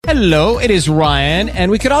Hello, it is Ryan,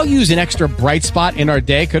 and we could all use an extra bright spot in our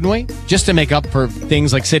day, couldn't we? Just to make up for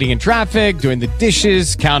things like sitting in traffic, doing the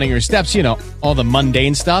dishes, counting your steps, you know, all the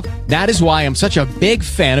mundane stuff. That is why I'm such a big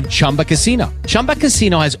fan of Chumba Casino. Chumba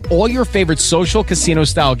Casino has all your favorite social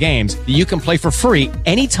casino-style games that you can play for free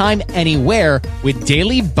anytime, anywhere with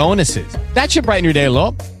daily bonuses. That should brighten your day a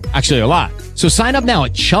little. Actually, a lot. So sign up now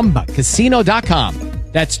at ChumbaCasino.com.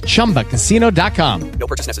 That's ChumbaCasino.com. No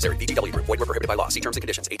purchase necessary. VGW Group. Void where prohibited by law. See terms and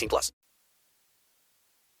conditions. 18+.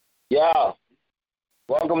 Yo,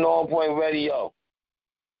 welcome to On Point Radio.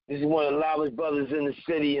 This is one of the loudest brothers in the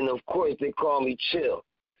city, and of course they call me CHiLL.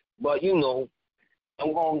 But you know,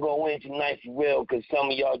 I'm gonna go in tonight for real, because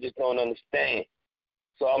some of y'all just don't understand.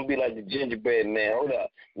 So I'm gonna be like the gingerbread man. Hold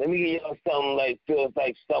up, let me give y'all something like feels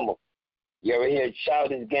like summer. You ever hear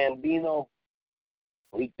Childish Gambino?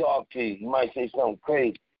 When he talk to you, he might say something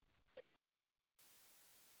crazy.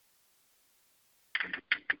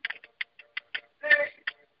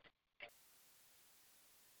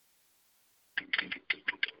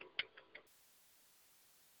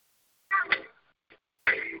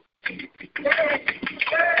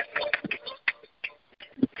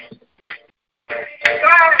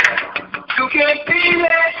 You can feel it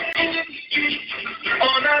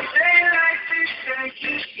on a day like this. It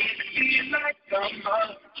feels like summer.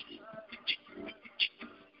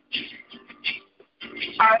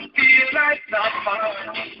 I feel like summer.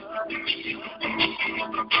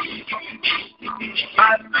 I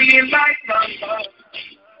feel like summer.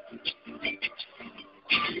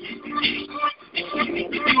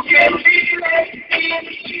 You can feel it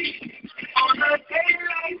on a day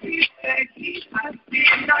like this. I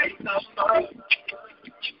feel like summer.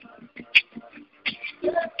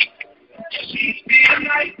 She feel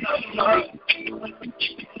like summer.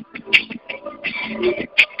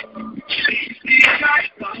 She feel like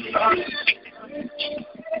summer.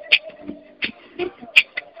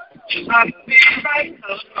 I feel like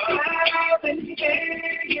summer. I've been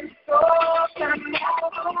staying so long.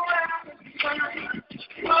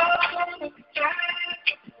 All the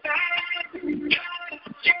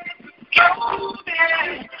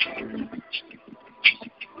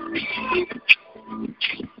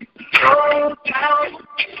Go down.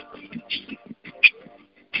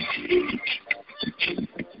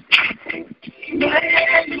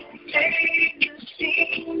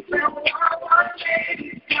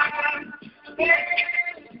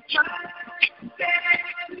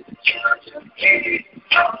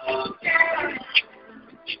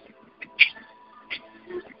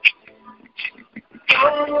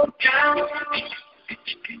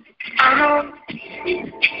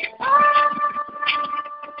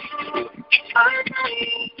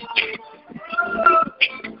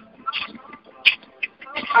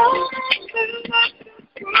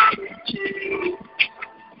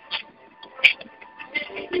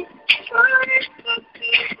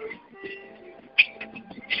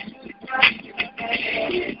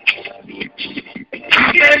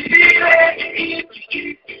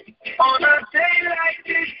 On a day like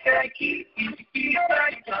this, that keeps you feel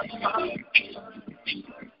like summer.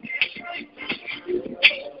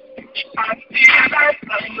 I feel like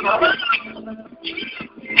summer.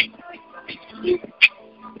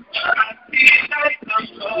 I feel like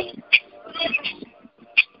summer.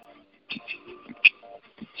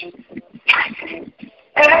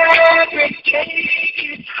 Every day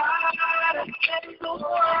is harder than the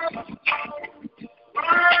one.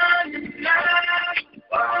 Running out,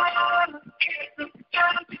 wanna get the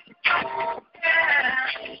sun down.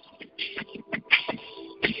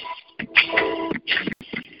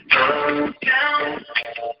 Go down.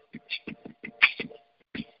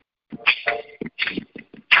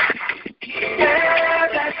 Yeah,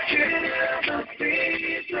 that's true. The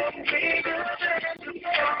bigger than the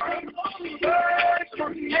sun. Words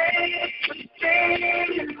can make the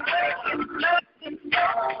thing and make nothing no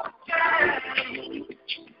time.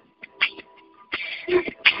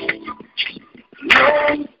 No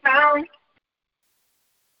sound.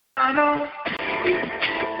 I know.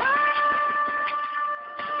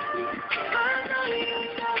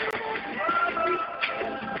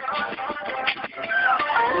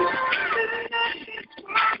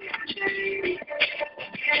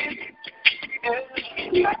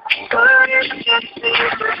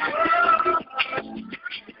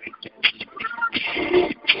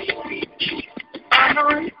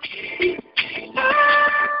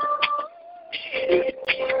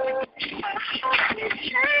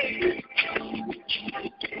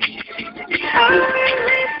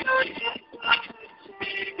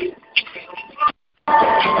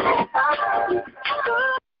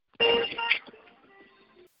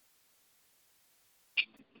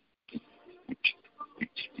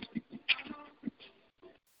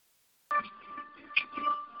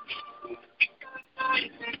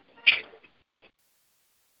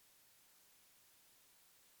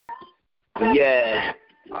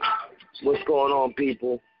 What's going on,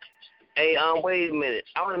 people? Hey, wait a minute.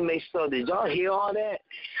 I want to make sure. Did y'all hear all that?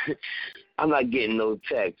 I'm not getting no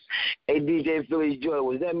text. Hey, DJ Philly's Joy,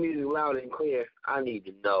 was that music loud and clear? I need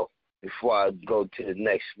to know before I go to the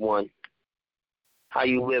next one. How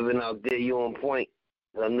you living out there? You on point?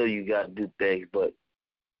 I know you got to do things, but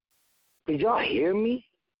did y'all hear me?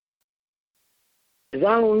 Because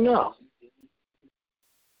I don't know.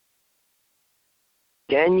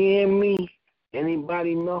 Can you hear me?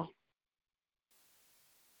 Anybody know?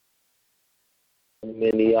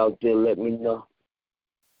 Many out there, let me know.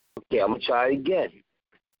 Okay, I'm going to try it again.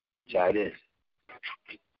 Try this.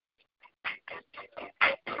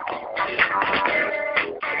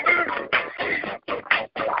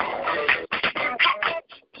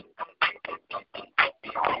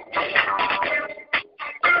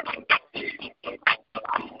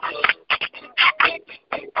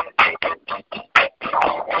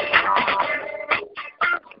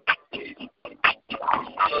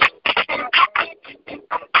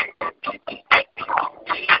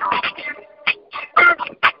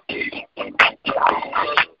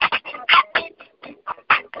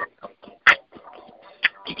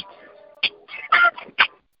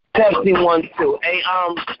 Testing 1, 2. Hey,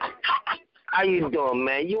 how you doing,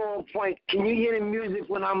 man? You on point? Can you hear the music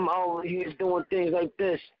when I'm over here doing things like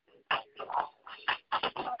this?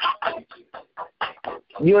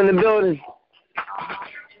 You in the building?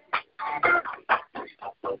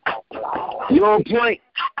 You on point?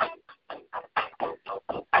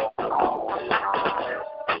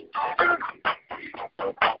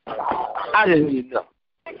 I just need to know.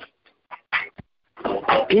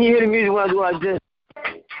 Can you hear the music when I do like this?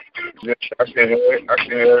 Yes, I can hear it. I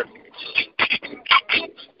can hear it.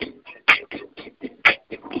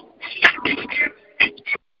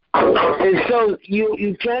 And so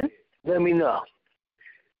you can? Let me know.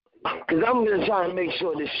 Because I'm going to try to make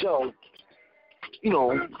sure this show,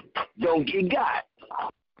 don't get got.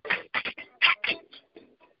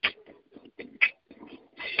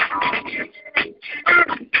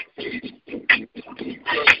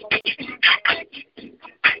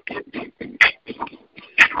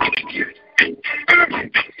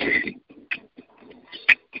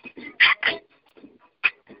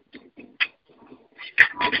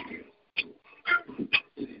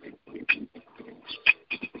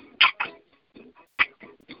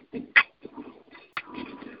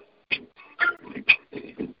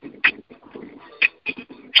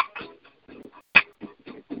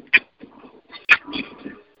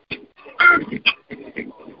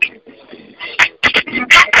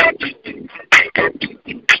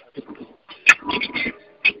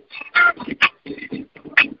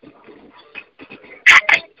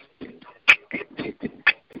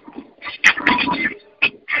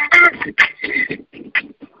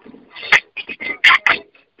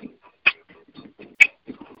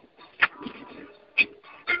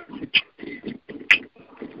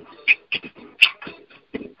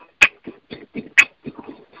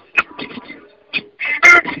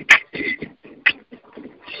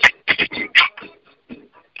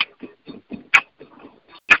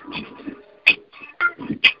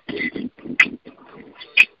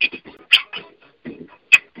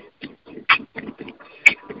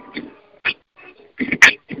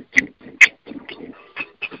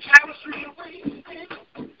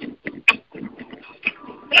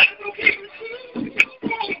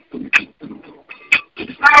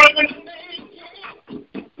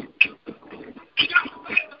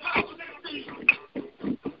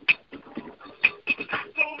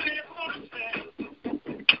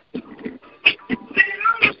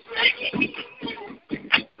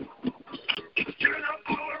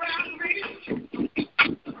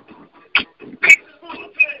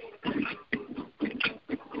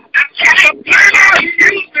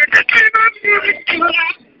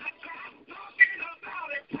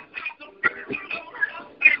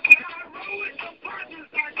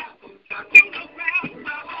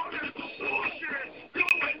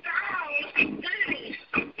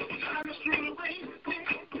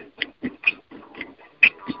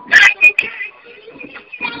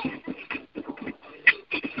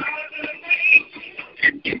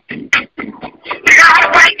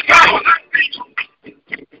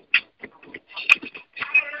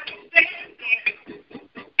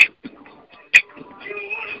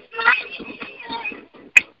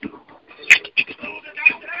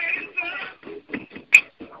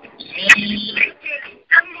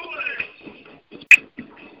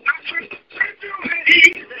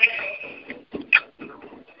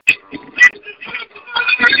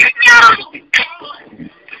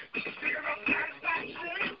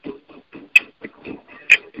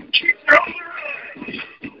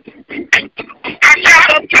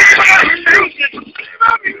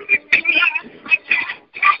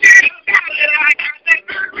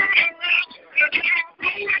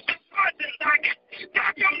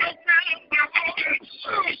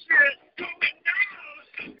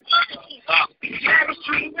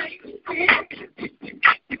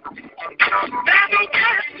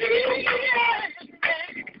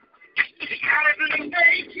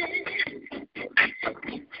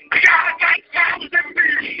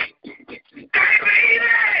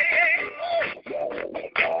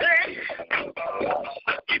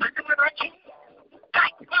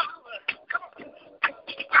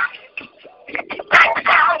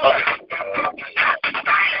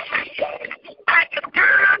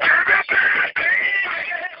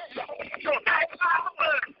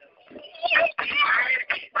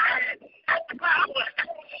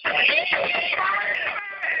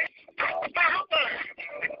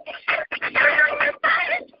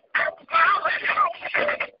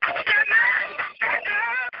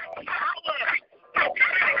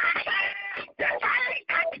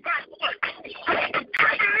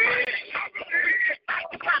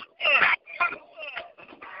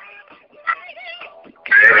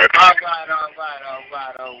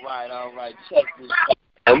 All right. Check this out.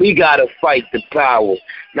 And we gotta fight the power.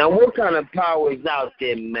 Now, what kind of power is out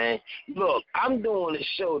there, man? Look, I'm doing a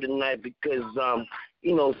show tonight because,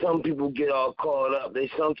 some people get all caught up.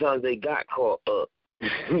 Sometimes they got caught up.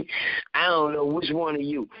 I don't know which one of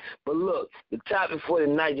you. But look, the topic for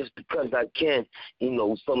tonight, just because I can,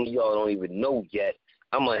 some of y'all don't even know yet,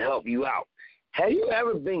 I'm going to help you out. Have you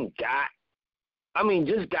ever been got? I mean,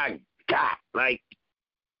 just got. Like,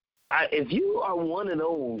 if you are one of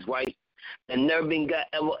those, right, and never been got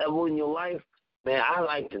ever in your life, man, I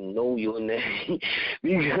like to know your name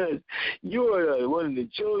because you're one of the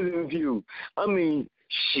chosen few. I mean,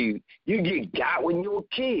 shoot, you get got when you're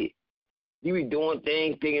a kid. You be doing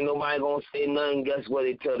things thinking nobody gonna say nothing. Guess what?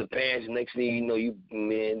 They tell the parents. The next thing you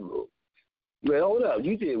know, hold up.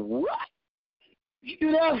 You did what? You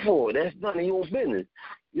do that for? That's none of your business.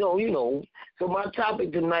 So my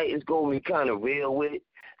topic tonight is gonna be kind of real with it.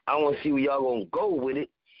 I want to see where y'all gonna go with it.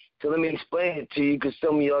 So let me explain it to you because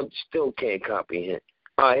some of y'all still can't comprehend.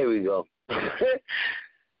 All right, here we go.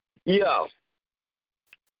 Yo,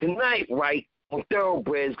 tonight, right? On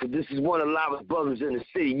THoRoughBreds, because this is one of the loudest brothers in the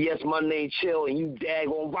city. Yes, my name's CHiLL, and you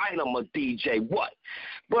daggone right I'm a DJ. What?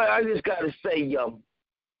 But I just got to say,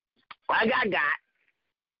 I got.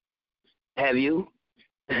 Have you?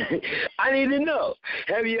 I need to know.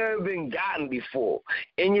 Have you ever been gotten before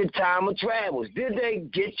in your time of travels? Did they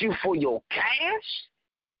get you for your cash?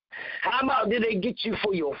 How about did they get you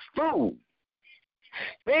for your food?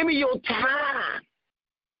 Maybe your time.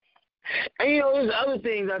 And, there's other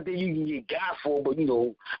things out there you can get got for, but, I'm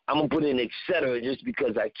going to put in et cetera just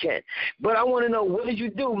because I can. But I want to know, what did you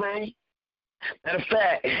do, man? Matter of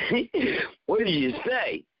fact, what did you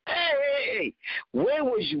say? Hey, where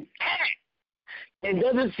was you at? And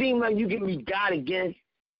does it seem like you can be got again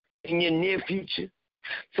in your near future?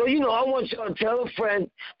 So, I want y'all to tell a friend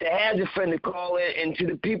that has a friend to call in. And to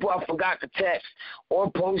the people I forgot to text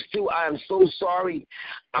or post to, I am so sorry.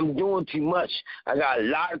 I'm doing too much. I got a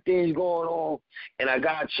lot of things going on, and I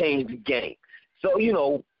got to change the game. So,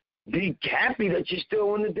 be happy that you're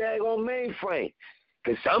still in the daggone mainframe.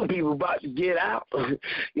 Because some people about to get out.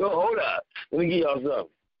 Hold up. Let me give y'all something.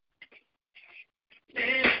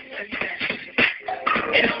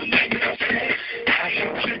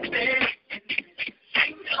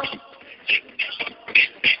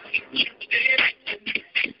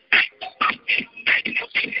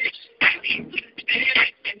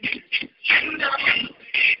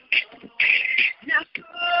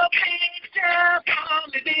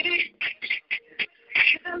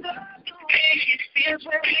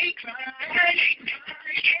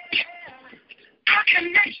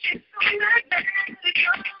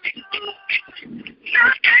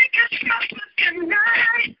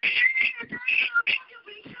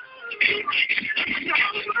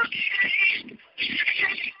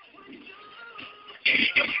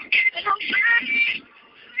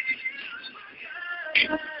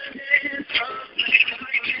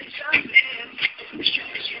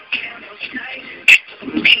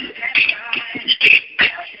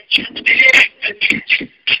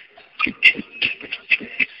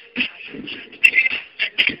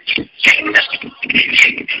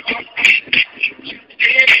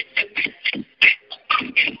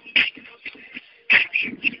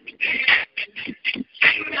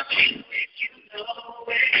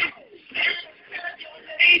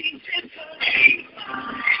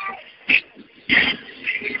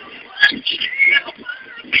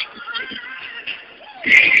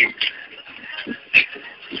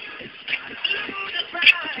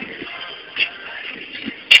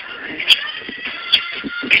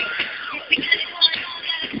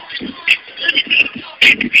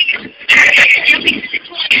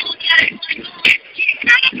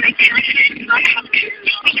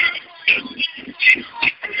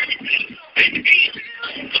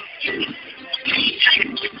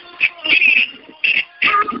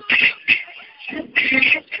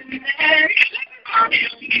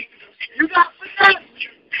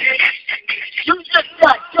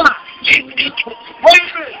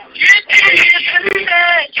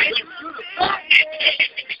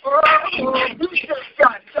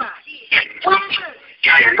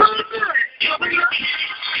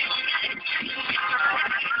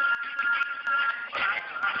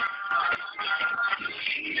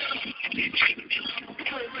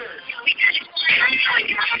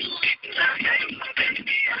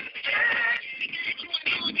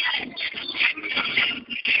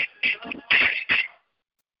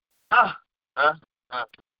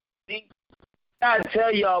 See, I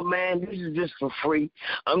tell y'all, man, this is just for free.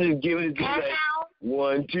 I'm just giving it to you.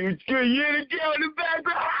 1, 2, 3. Yeah, the girl in the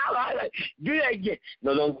background. Do that again.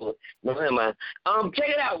 No, don't do it. No, never mind. Check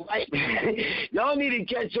it out, right? Y'all need to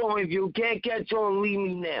catch on. If you can't catch on, leave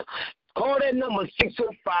me now. Call that number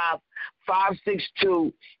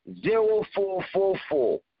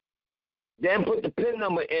 605-562-0444. Then put the PIN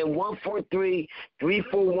number in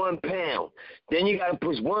 143341#. Then you gotta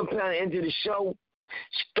push £1 into the show.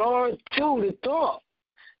 Star 2 to talk.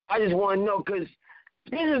 I just want to know, because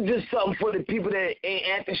this is just something for the people that ain't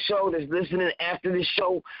at the show, that's listening after the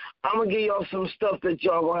show. I'm going to give y'all some stuff that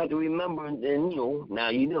y'all going to have to remember, and now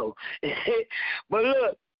you know. But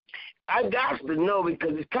look, I got to know,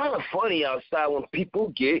 because it's kind of funny outside when people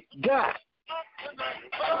get got.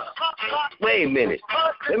 Wait a minute.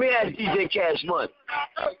 Let me ask DJ Cash Money.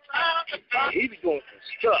 He be doing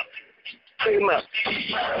some stuff. Check him out.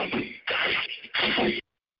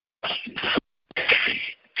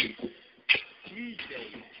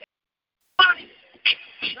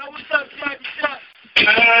 Now what's up, Jackie Chuck?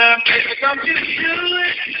 Don't you do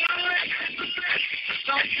it.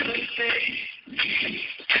 Don't you do it.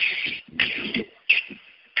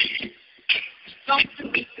 Don't do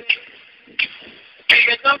it.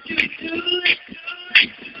 Baby, don't you do it.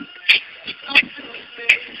 Don't do it.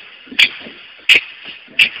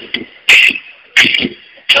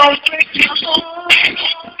 Don't break my heart.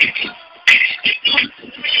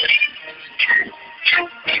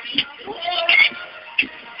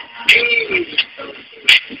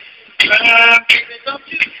 Don't you do it. Don't do it. Don't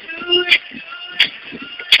you do it.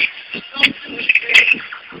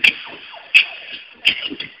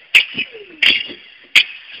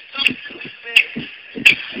 Don't do it.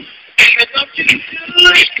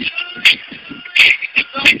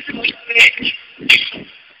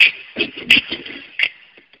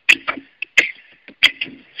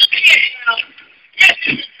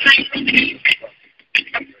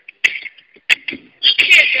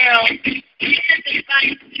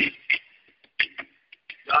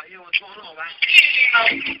 Y'all hear what's going on, right?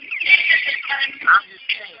 I'm just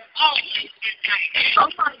saying.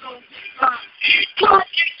 Somebody gonna get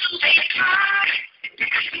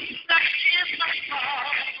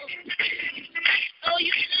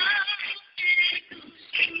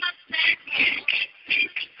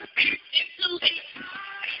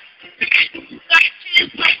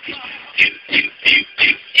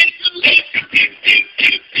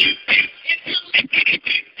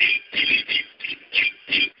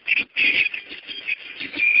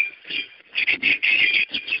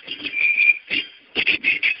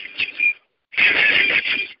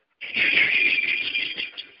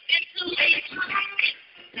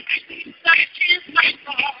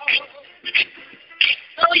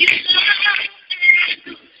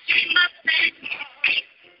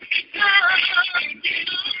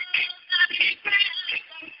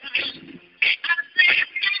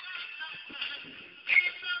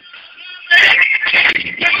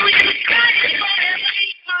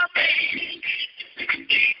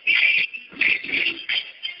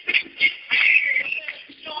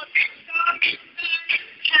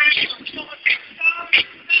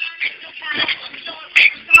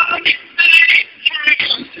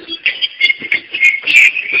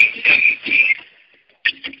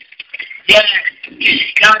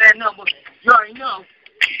Now that number, you already know.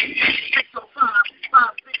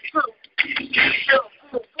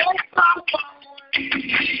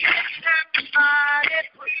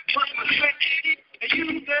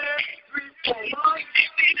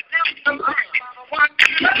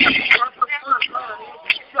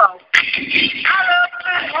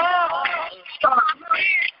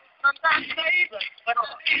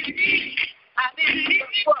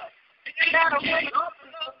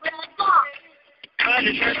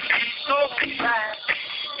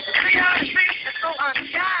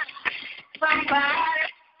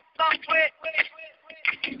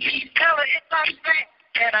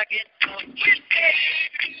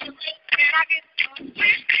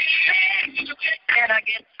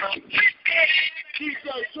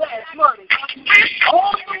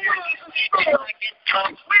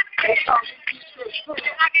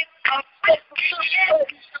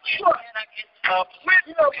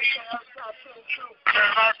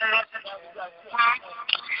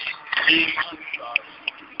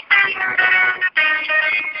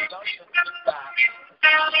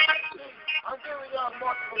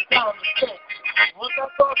 1,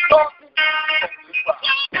 2,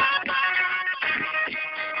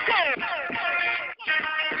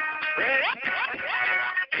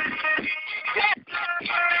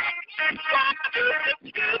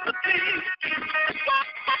 3.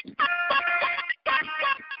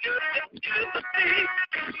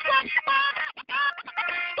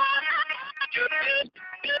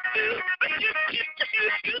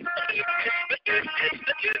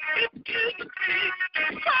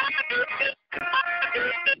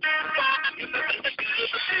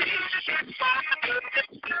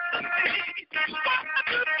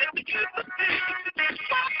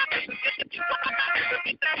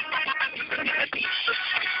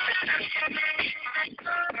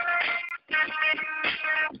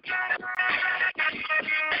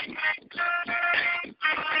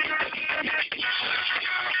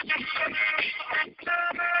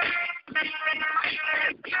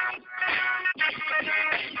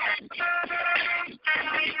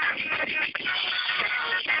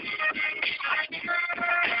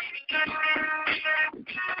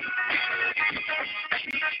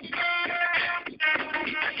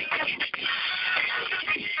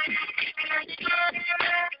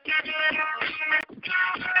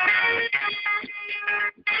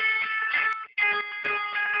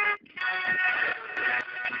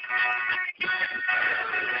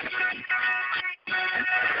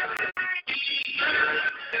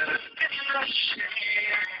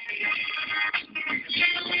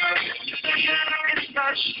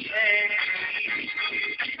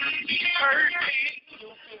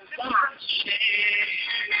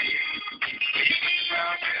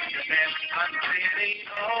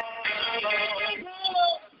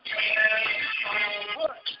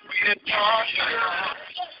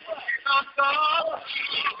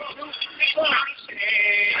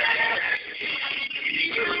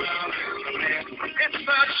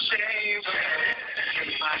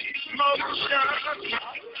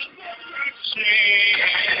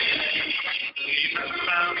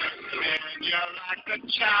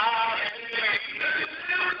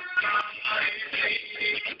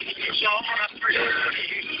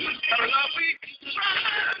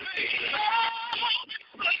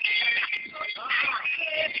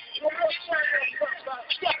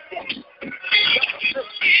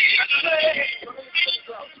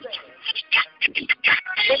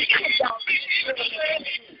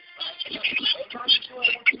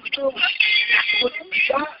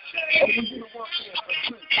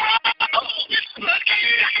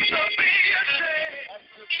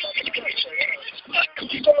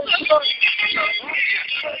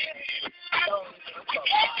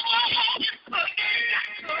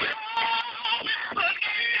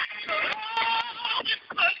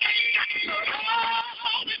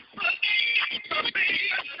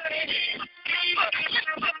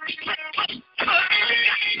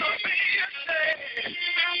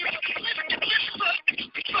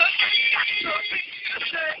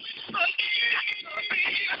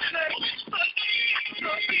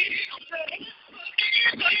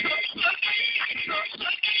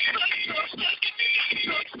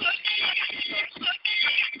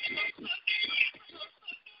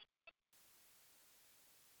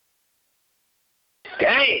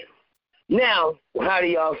 Damn. Now, how do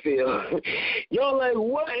y'all feel? Y'all like,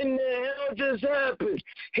 what in the hell just happened?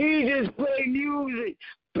 He just played music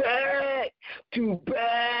back to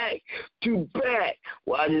back to back.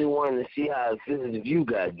 Well, I just wanted to see how it feels if you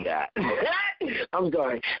guys got. I'm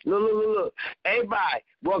sorry. Look. Everybody,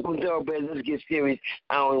 welcome to THoRoughBred. Let's get serious.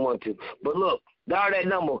 I don't even want to. But look, dial that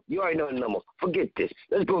number. You already know the number. Forget this.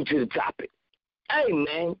 Let's go to the topic. Hey,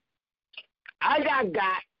 man. I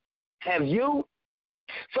got. Have you?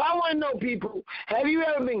 So I want to know, people, have you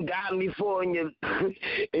ever been gotten before in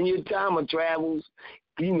your time of travels?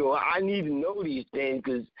 You know, I need to know these things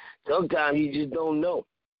because sometimes you just don't know.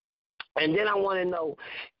 And then I want to know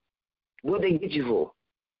what they get you for.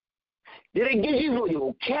 Did they get you for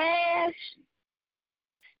your cash,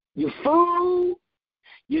 your food,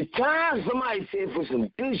 your time? Somebody said for some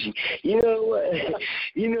sushi. You know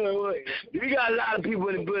what? We got a lot of people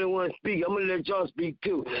in the building want to speak. I'm going to let y'all speak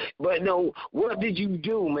too. But no, what did you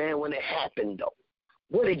do, man, when it happened, though?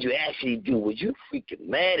 What did you actually do? Was you freaking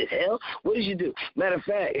mad as hell? What did you do? Matter of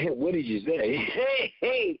fact, what did you say?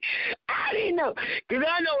 Hey, I didn't know. Because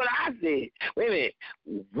I know what I said. Wait a minute.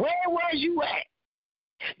 Where was you at?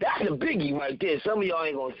 That's a biggie right there. Some of y'all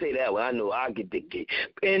ain't going to say that one. I know I get the kid.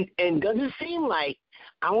 And does it seem like,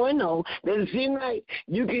 I want to know, does it seem like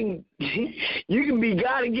you can be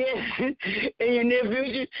God again in your near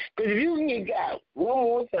future? Because if you can get God one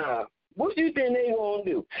more time, what do you think they going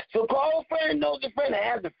to do? So call a friend, know the friend, and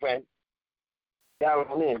have the friend. Dial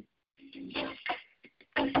on in.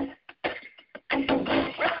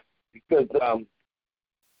 Because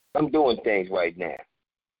I'm doing things right now.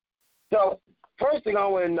 So first thing I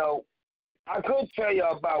want to know, I could tell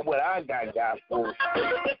y'all about what I got for, but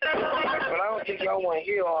I don't think y'all want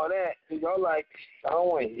to hear all that. Y'all like, I don't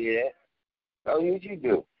want to hear that. So what you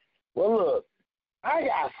do? Well, look, I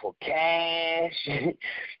got for cash.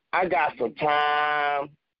 I got for time.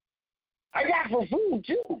 I got for food,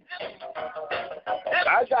 too.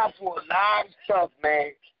 I got for a lot of stuff,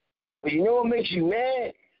 man. But you know what makes you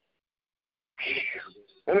mad?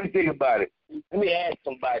 Let me think about it. Let me ask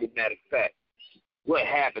somebody, matter of fact, what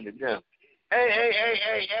happened to them.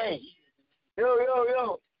 Hey.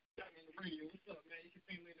 Yo.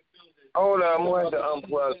 Hold on, I'm going to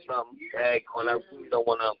unplug something. I really don't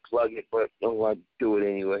want to unplug it, but I'm going to do it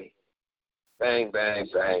anyway. Bang.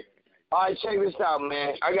 All right, check this out,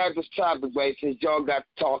 man. I got this topic, right, since y'all got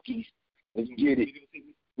talkies. Let's get it.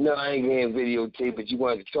 No, I ain't getting videotape, but you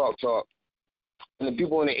wanted to talk. And the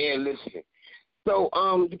people on the air listening. So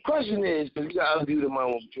the question is, because you got to do the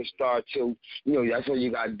mom push star 2. You know, that's all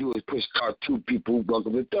you got to do is push star 2 people.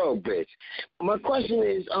 Welcome to THoRoughBred. My question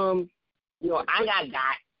is, you know, I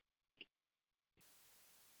got.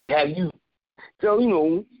 Have you? So, you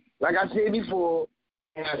know, like I said before,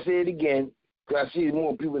 and I say it again, because I see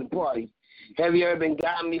more people in the party. Have you ever been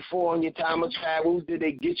gotten before on your time of travel? Did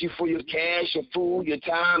they get you for your cash, your food, your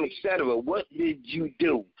time, etc.? What did you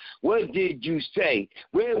do? What did you say?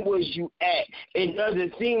 Where was you at? And does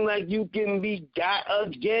it seem like you can be got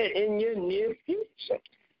again in your near future?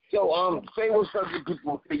 So, say what's up to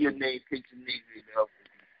people. Say your name, take your name,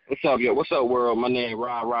 What's up, yo? What's up, world? My name is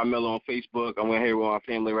Rob Miller on Facebook. I'm here with our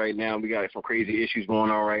family right now. We got some crazy issues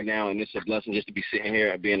going on right now, and it's a blessing just to be sitting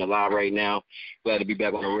here and being alive right now. Glad to be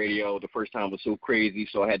back on the radio. The first time was so crazy,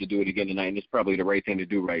 so I had to do it again tonight, and it's probably the right thing to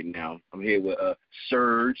do right now. I'm here with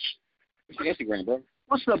Serge. What's your Instagram, bro?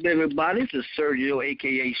 What's up, everybody? This is Sergio,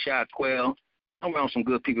 a.k.a. CHiLL. I'm around some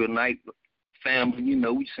good people tonight. Family, you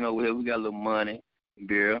know, we sitting over here. We got a little money,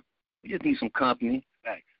 beer. We just need some company.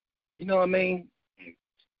 You know what I mean?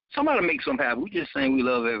 Somebody make something happen. We just saying we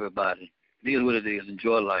love everybody. It is what it is.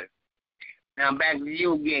 Enjoy life. Now back to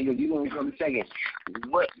you again, because you're going to come second.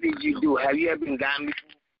 What did you do? Have you ever been gotten before?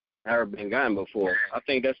 Never been gotten before. I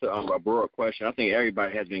think that's a broad question. I think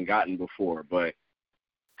everybody has been gotten before, but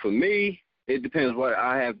for me, it depends what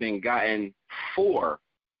I have been gotten for.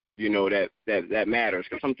 You know, that matters.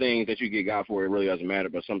 Because some things that you get got for, it really doesn't matter,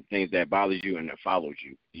 but some things that bothers you and that follows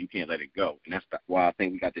you, you can't let it go. And that's why I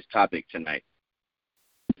think we got this topic tonight.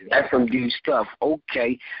 That's some deep stuff.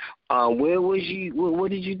 Okay. Where was you? What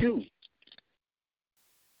did you do?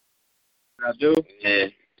 What I do? Yeah.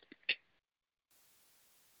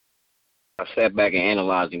 I sat back and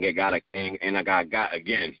analyzed and I got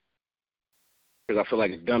again. Because I feel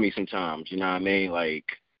like a dummy sometimes, you know what I mean? Like,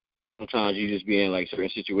 sometimes you just be in, like, certain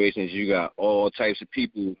situations, you got all types of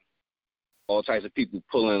people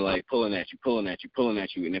pulling at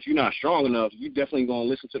you. And if you're not strong enough, you definitely gonna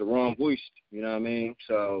listen to the wrong voice. You know what I mean?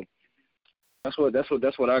 So that's what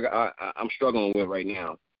I'm struggling with right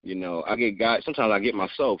now. You know, sometimes I get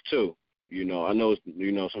myself too. You know, I know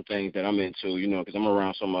some things that I'm into. You know, because I'm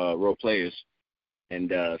around some role players,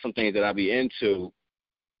 and some things that I be into,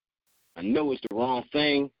 I know it's the wrong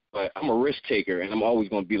thing, but I'm a risk taker, and I'm always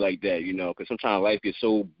gonna be like that. You know, because sometimes life gets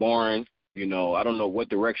so boring. You know, I don't know what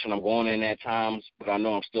direction I'm going in at times, but I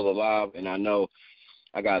know I'm still alive, and I know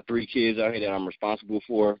I got 3 kids out here that I'm responsible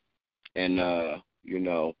for, and, you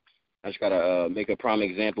know, I just got to make a prime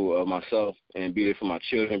example of myself and be there for my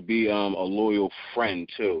children, be a loyal friend,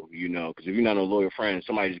 too, you know, because if you're not a loyal friend,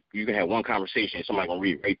 you can have one conversation, and somebody going to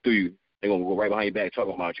read right through you. They're going to go right behind your back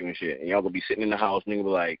talking about you and shit, and y'all going to be sitting in the house, and they're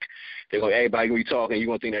going to be like, everybody going to be talking, you're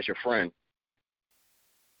going to think that's your friend.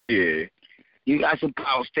 Yeah. You got some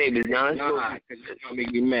power statements, y'all. Nah, because it's going to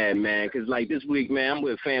make me mad, man. Because, like, this week, man, I'm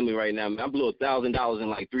with family right now. Man. I blew $1,000 in,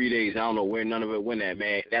 like, 3 days. I don't know where none of it went at,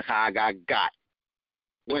 man. That's how I got.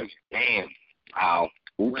 Women. Damn. Wow.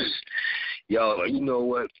 Oops. Yo, you know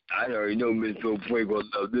what? I already know Mr. Point going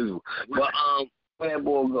to love this one. But, where that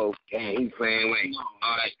boy go? Damn, he's playing away.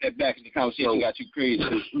 All right, step back in the conversation. Got you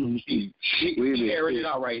crazy. We airing it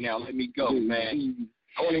out right now. Let me go, man.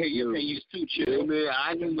 I want to hear your opinions too, Chill. Man,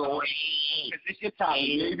 I know it's your topic,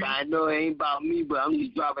 baby. I know it ain't about me, but I'm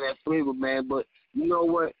just dropping that flavor, man. But you know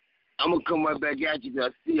what? I'm going to come right back at you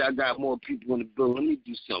because I see I got more people in the building. Let me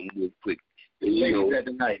do something real quick. You know that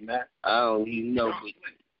tonight, man. I don't even know. But,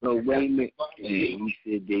 no, wait a minute. Yeah, he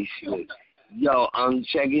said they should. Yo,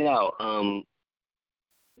 check it out. On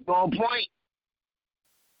point.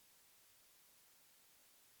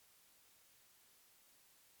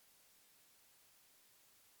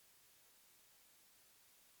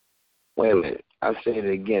 Wait a minute. I'll say it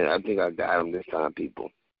again. I think I got him this time,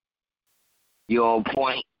 people. You on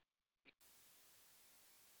point?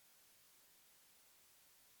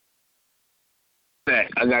 Back.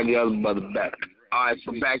 I got the other brother back. All right,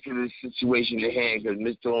 so back to the situation at hand because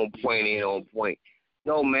Mr. On Point ain't on point.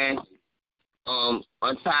 No, man. On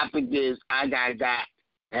topic is I got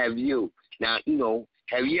have you. Now, you know,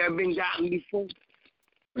 have you ever been gotten before?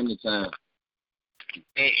 Many times.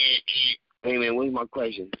 Hey, man, what's my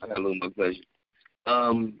question? I got to lose my question.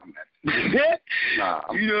 Nah,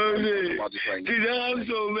 you know what I'm saying? Right See, I'm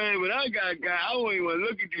so mad, but I don't even want to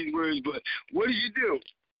look at these words, but what do you do?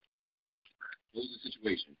 What's the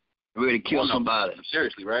situation? You ready to kill somebody.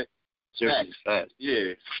 Seriously, right? Seriously, fast.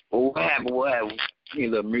 Yeah. Well, what happened? Need a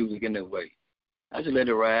little music in that way. I just let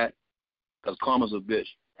it ride, because karma's a bitch.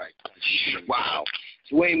 Right. Wow.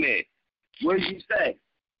 So wait a minute. What did you say?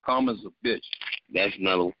 Karma's a bitch. That's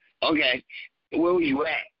another one. Okay. Where were you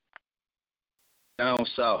at? Down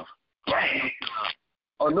south.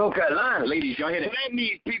 Oh, North Carolina. Ladies, y'all hear that? So that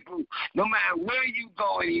means people, no matter where you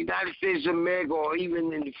go in the United States of America or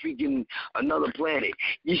even in the freaking another planet,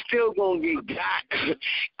 you still going to get got.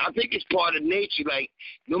 I think it's part of nature. Like,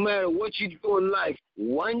 no matter what you do in life,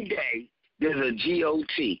 one day there's a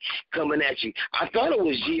GOT coming at you. I thought it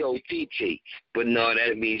was GOTT, but no,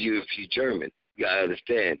 that means you're German. You got to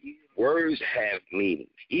understand. Words have meaning,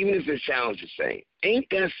 even if it sounds the same. Ain't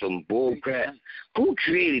that some bull crap? Who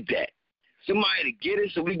created that? Somebody to get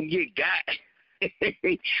it so we can get got.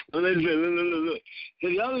 Well, look. So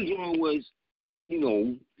the other one was, you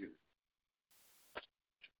know,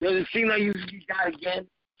 Does it seem like you got it again?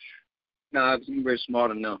 No, you're very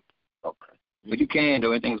smart enough. Okay. But you can,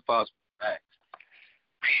 though. Anything's possible. Right.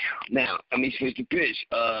 Now, let me switch the pitch.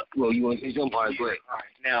 Well, you want to say something? All right, great. All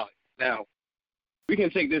right. Now, we can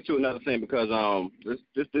take this to another thing because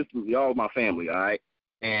this y'all my family, all right?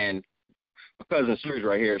 And my cousin Serge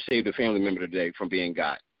right here saved a family member today from being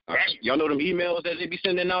got. All right. Y'all know them emails that they be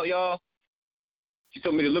sending out, y'all? She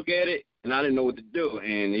told me to look at it, and I didn't know what to do.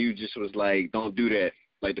 And you just was like, don't do that.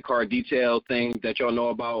 Like the car detail thing that y'all know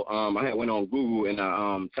about, I had went on Google and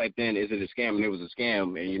I typed in, is it a scam? And it was a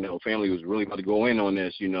scam. And, family was really about to go in on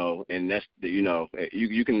this, and that's,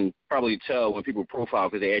 you can probably tell when people profile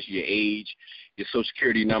because they ask you your age, your social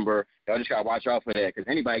security number. Y'all just got to watch out for that because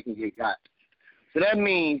anybody can get got. So that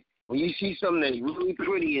means when you see something that's really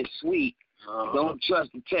pretty and sweet, don't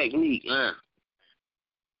trust the technique. He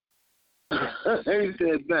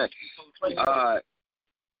said that.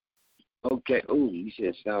 Okay. Ooh, you said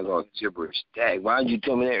it sounds all gibberish. Dang, why didn't you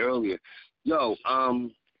tell me that earlier? Yo,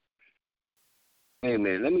 hey,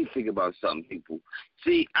 man, let me think about something, people.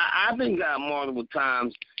 See, I've been got multiple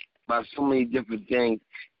times by so many different things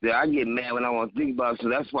that I get mad when I want to think about it. So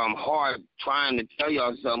that's why I'm hard trying to tell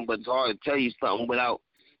y'all something, but it's hard to tell you something without,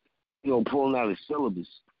 pulling out a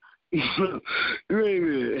syllabus. Wait a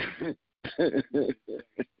minute.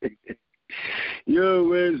 Yo,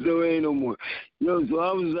 man, so ain't no more. Yo, so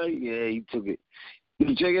I was like, yeah, he took it.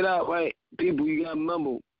 You check it out, right? People, you got to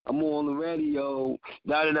remember, I'm on the radio.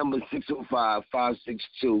 Dial number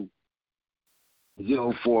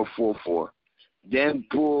 605-562-0444. Then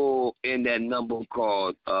pull in that number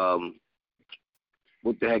called,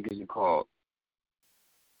 what the heck is it called?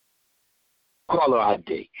 Caller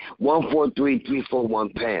ID,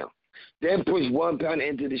 143-341-POUND. Then push 1 pound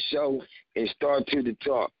into the show and start to the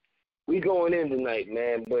talk. We going in tonight,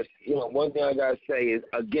 man, but, one thing I got to say is,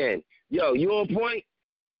 again, yo, you on point?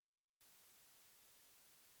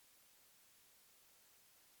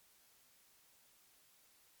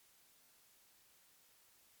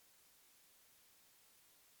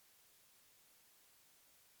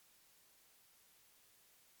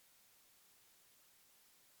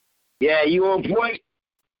 Yeah, you on point?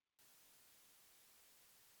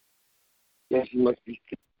 Yes, you must be.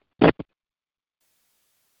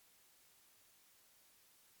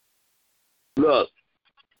 Look,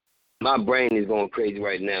 my brain is going crazy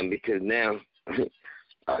right now because now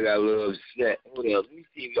I got a little upset. Hold on, let me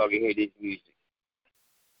see if y'all can hear this music.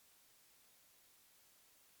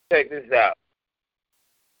 Check this out.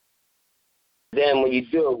 Then when you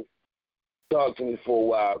do, talk to me for a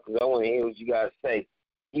while because I want to hear what you guys say,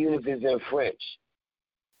 even if it's in French.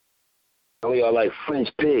 Some of y'all like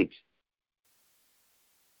French pigs.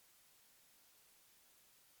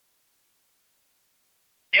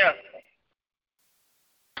 Yeah.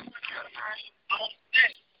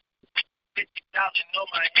 $50,000 on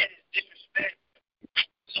my head is disrespect.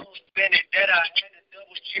 So offended that I had to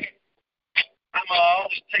double check. I'ma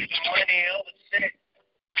always take the money over set.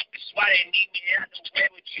 That's why they need me out the way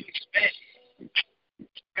what you expect.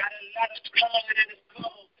 Got a lot of blood in the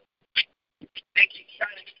cold. They keep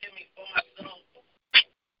trying to kill me for my soul.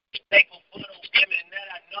 Thankful for the women that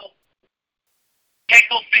I know. Can't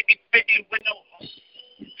go 50-50 with no hope.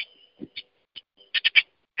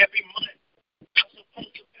 Every month, I'm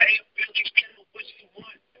supposed to pay a bill to get what you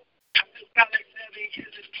want. I still got like 7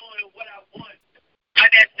 years of doing what I want. My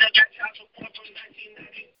dad still got child support from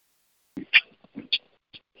 1990.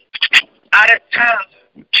 Out of town,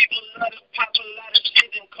 people love to pop a lot of shit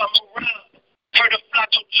and come around. Heard a flock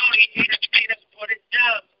of Judy haters pay us for the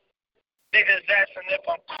job. Niggas asking if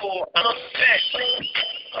I'm cool, I'm upset.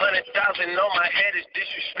 100,000 on my head is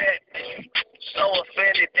disrespect. So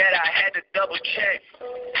offended that I had to double check.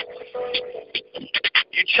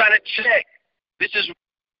 You trying to check? This is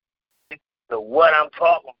the what I'm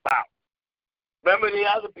talking about. Remember the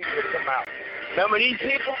other people that come out. Remember these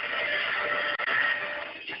people?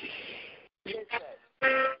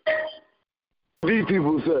 These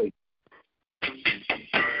people say.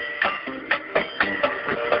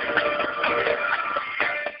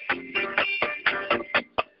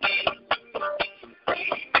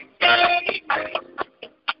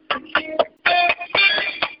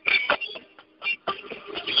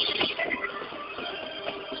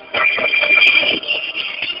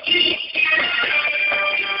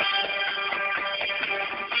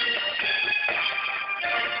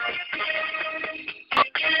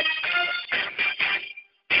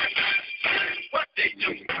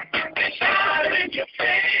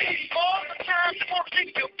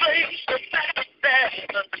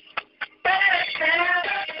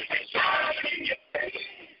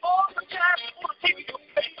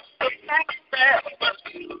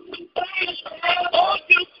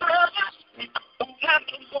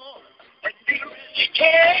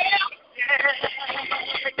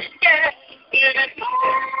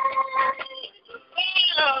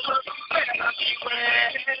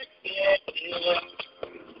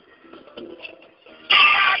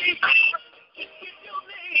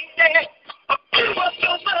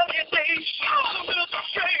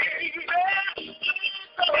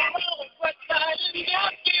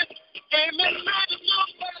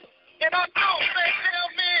 And I don't think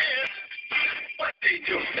they'll miss what they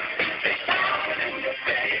do. They sound in your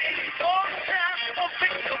face. All the time, don't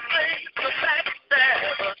think they'll play the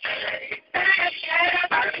backstabber. I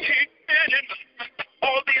keep getting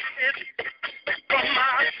all these hits from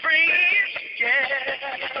my friends.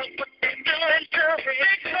 Yeah, but they're doing to me.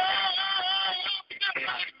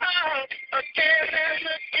 Again and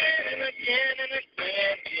again and again and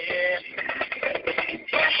again, yeah.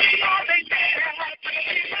 But all they did, I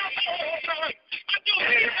do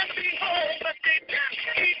even be home, but they just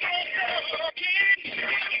keep on talking.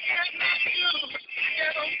 And I do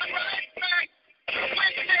get on the right track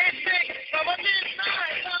when they think of a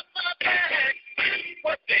midnight off my back.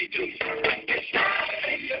 What they do, they start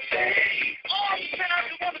in your face. All the time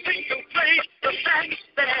you want to take your place, the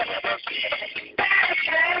backstabber.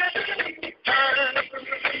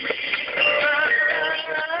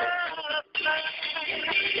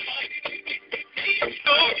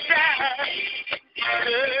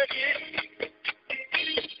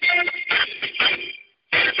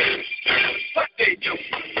 What they do?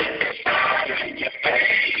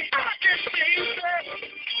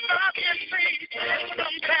 I can see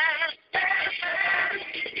sometimes.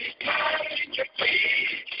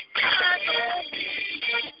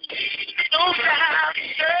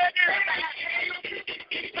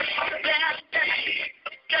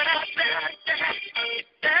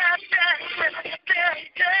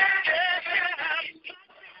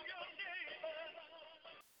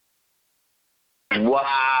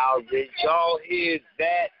 Wow, did y'all hear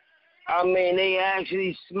that? I mean, they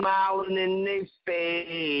actually smiling in their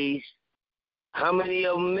face. How many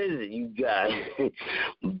of them is it, you guys?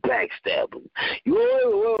 Backstabbing.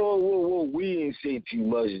 Whoa. We didn't say too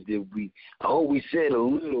much, did we? I hope we said a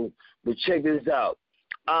little, but check this out.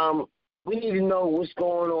 We need to know what's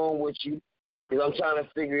going on with you, because I'm trying to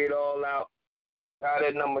figure it all out. Call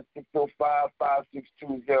that number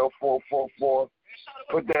 605-562-0444.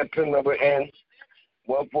 Put that PIN number in.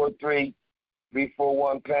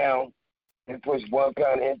 143-341 and push 1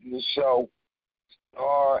 pound into the show.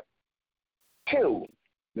 Or CHiLL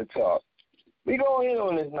the talk. We going in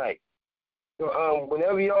on this night. So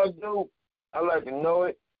whenever y'all do, I like to know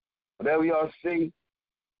it. Whatever y'all see,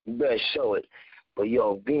 you better show it. But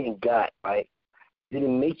yo, being God, right? Did it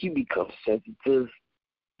make you become sensitive?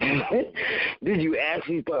 Did you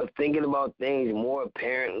actually start thinking about things more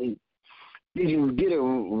apparently? Did you get a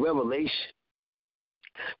revelation?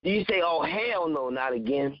 Do you say, oh, hell no, not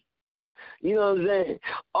again? You know what I'm saying?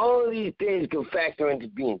 All of these things can factor into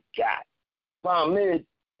being God. Problem is,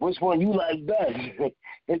 which one you like best?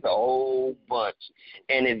 It's a whole bunch.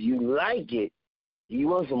 And if you like it, you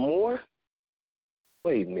want some more?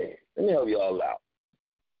 Wait a minute. Let me help you all out.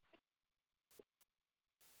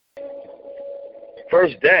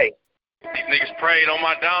 First day. These niggas prayed on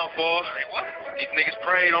my downfall. These niggas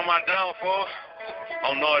prayed on my downfall.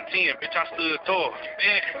 On Nord 10, bitch, I stood tall.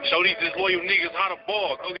 Man, show these disloyal niggas how to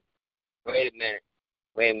ball. Go get... Wait a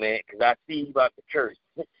minute, because I see you about to curse.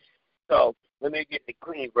 So, let me get the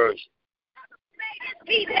clean version.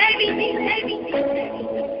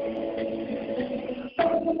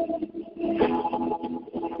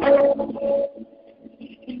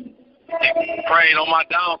 Prayed on my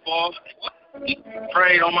downfall.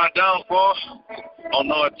 Prayed on my downfall. On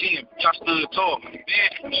Nord 10, bitch, I stood tall.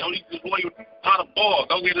 Man, show these disloyal how to ball.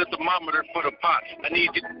 Go get a thermometer for the pot. I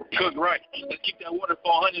need to cook right. Let's keep that water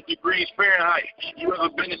 400 degrees Fahrenheit. You ever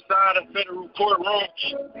been inside a federal courtroom?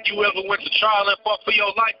 You ever went to trial and fought for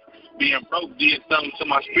your life? Being broke did something to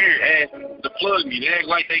my spirit. Asked to plug me. They act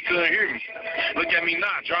like they couldn't hear me. Look at me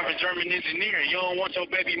now, driving German engineering. You don't want your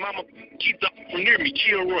baby mama keep up from near me.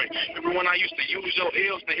 CHiLL. Remember when I used to use your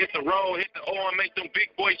L's to hit the road, hit the O, and make them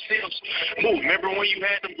big boy seals move? Remember when you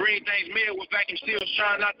had them green things mailed with vacuum seals,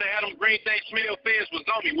 trying not to have them green things smell? Feds was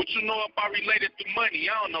on me. What you know if I related to money?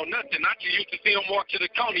 I don't know nothing. I just used to see them walk to the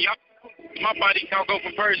Coney. My body count go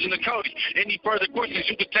from Persian to Cody. Any further questions,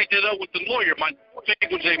 you can take that up with the lawyer. My check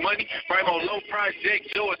with J Money, right on low price, Jake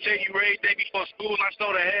Joe, I tell you every day before school, I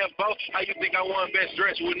sold a half boat. How you think I won best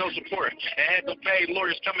dress with no support? And had them paid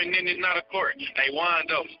lawyers coming in and out of court. Hey,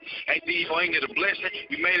 Wando, hey, Theo, ain't it a blessing?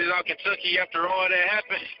 We made it out Kentucky after all that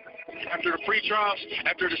happened. After the pre-trials,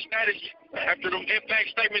 after the status, after them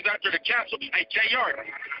impact statements, after the capsule. Hey, JR,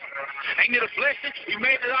 ain't it a blessing? We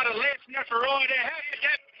made it out of Lansing after all that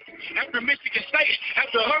happened. After Michigan State,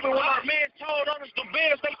 after Herbert, when our man told on us the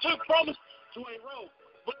bands they took from us, to a road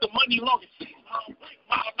with the money long as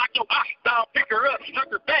knock your eye down, pick her up,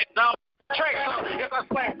 knock her back down, track her. Yes, I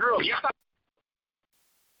slap girl. Yes, I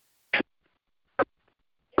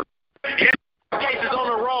cases on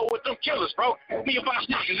the road with them killers, bro. Me about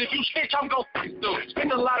niggas. If you snitch, I'm gon' do it.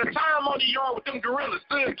 Spend a lot of time on the yard with them gorillas.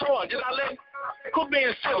 Stood tall. Did I let quit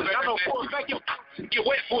being silly? I know for a fact you get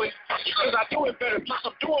wet for it. Because I do it better. Plus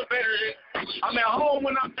I'm doing better than I'm at home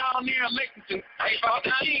when I'm down there in Lexington. Hey, if I'm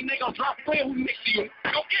the they gon' drop play who next to you.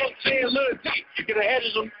 Don't say a little thing. You get ahead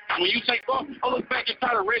of them. When you take off, I'll look back and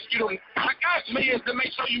try to rescue them. I got millions to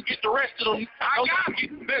make sure you get the rest of them. I got to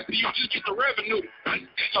get the best of you, just get the revenue.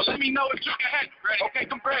 So let me know if you can handle it. Okay,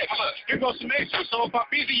 congrats. Here goes some extra. So if I'm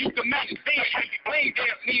busy, you can match it. Blade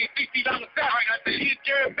dance needed $60 salary. I said, here's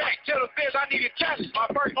Jared back. Tell the feds I need a challenge.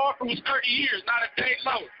 My first offer was 30 years, not a day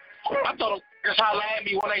lower. I told them, just holler at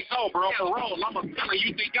me when they sober on the road. I'm a fella.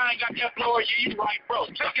 You think I ain't got that blower? Yeah, you right, bro.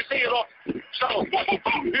 Take his head off. So,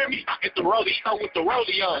 you hear me? Hit the rollie show with the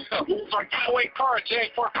rollie on. Who's our getaway car,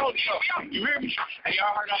 Jay Portfolio? You hear me? Hey, I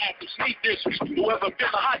heard I had to sneak this. Whoever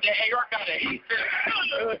feels hot, that AR got to eat this.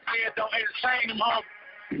 Said don't entertain them,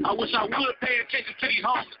 home. I wish I would pay attention to these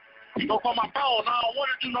homies. You go on my phone. I don't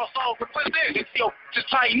want to do no song. But what's this? Just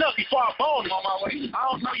tighten up before I bone him on my way. I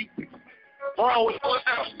don't know you. Bro,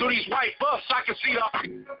 through these white buffs, I can see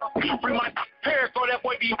the bring my parents, so that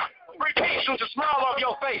boy be shoot the smile off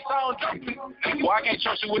your face. I don't joke. Boy, I can't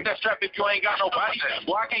trust you with that strap if you ain't got nobody.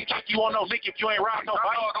 Boy, I can't take you on no lick if you ain't rock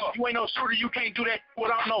nobody. If you ain't no shooter, you can't do that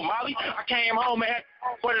without no molly. I came home and had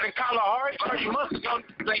better than Kalahari 30 months ago.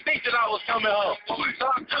 They think that I was coming home. So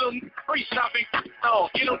I tell them free stopping. No,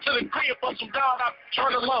 get them to the crib for some dog. I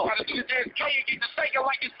turn them low. I do this SK and get the shaking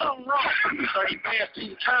like it's something wrong. 30 bands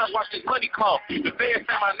 2 times, watch this money come. The feds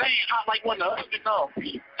say my name hot like when the husband on.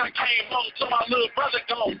 I came home to my little brother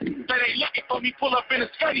gone. Say they looking for me, pull up in the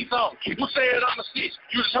study zone. Who said I'm a snitch?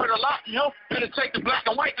 You just heard a lot from him. Better take the black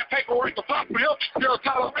and white, the paperwork, the fuck from him. Zero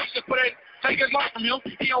toleration for that. Take his life from him.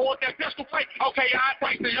 He don't want that pistol fight. Okay, I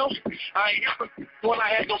take to him. I ain't ever when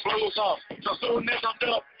I had those blues on. So soon as I'm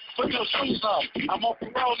done, put your shoes on. I'm on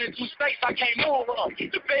parole in 2 states. I can't move wrong. The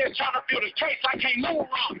feds trying to build a case. I can't move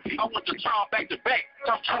wrong. I want to trial back to back.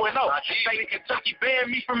 I'm 2-0. State of Kentucky banned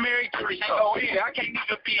me from Mary Jury. So yeah, I can't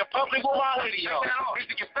even be in public with my hoodie on.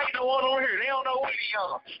 Michigan State don't want on here. They don't know what he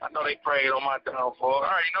on. I know they prayed on my downfall.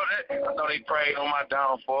 I already know that. I know they prayed on my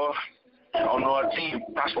downfall. On our team,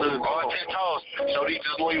 I stood all 10 toes. So they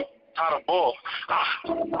just leave how to ball.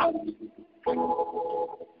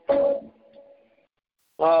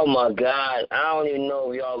 Oh, my God. I don't even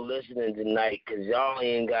know if y'all listening tonight because y'all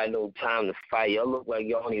ain't got no time to fight. Y'all look like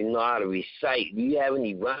y'all don't even know how to recite. Do you have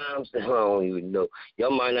any rhymes? I don't even know.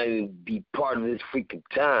 Y'all might not even be part of this freaking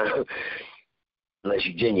time unless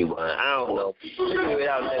you're genuine. I don't know. We'll figure it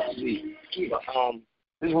out next week.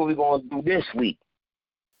 This is what we're going to do this week.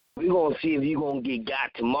 We're going to see if you're going to get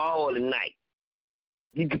got tomorrow or tonight.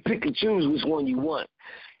 You can pick and choose which one you want.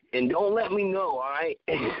 And don't let me know, all right?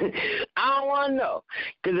 I don't want to know.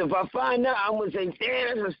 Because if I find out, I'm going to say,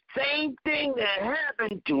 damn, that's the same thing that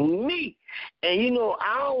happened to me. And, you know,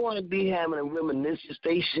 I don't want to be having a reminiscence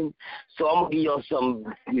station, so I'm going to give y'all some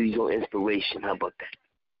video inspiration. How about that?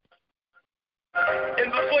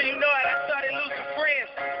 And before you know it, I started losing friends.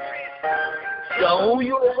 So who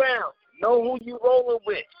you around? Know who you rolling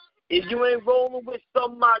with. If you ain't rolling with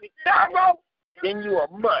somebody thorough, then you a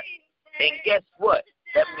mutt. And guess what?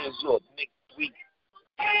 That means you're a big sweet.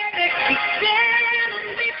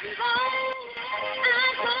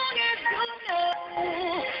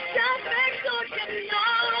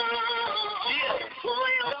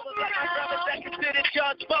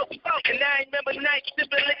 And I remember nights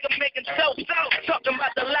sipping liquor, making soap. Talking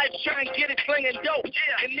about the life, trying to get it, slinging dope.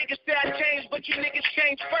 And niggas say I changed, but you niggas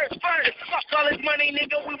changed first. Fuck all this money,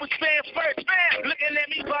 nigga, we was paying first. Looking at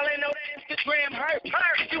me, ballin', know that Instagram hurt.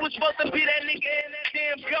 You was supposed to be that nigga in that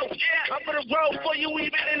damn ghost. I'm for the road for you,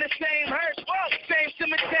 even in the same hearse. Same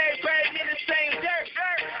cemetery, buried in the same dirt.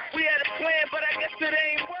 We had a plan, but I guess it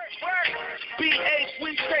ain't work. BH,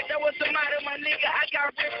 we straight, that was the motto, my nigga. I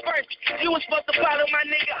got rich first. You was supposed to follow my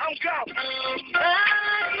nigga, I'm gone.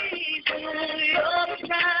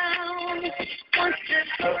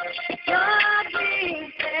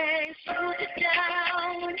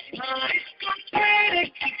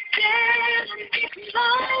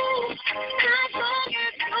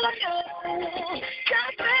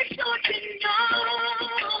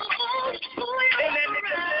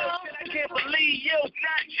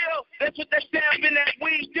 That's what that stamp in that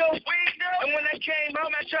weed do. And when I came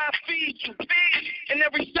home, I tried to feed you. In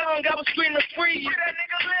every song, I was screaming free you.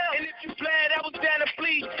 And if you glad, I was down to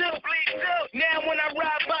bleed too. Now when I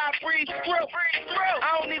ride by, I breathe through.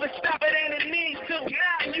 I don't even stop, it ain't a need to.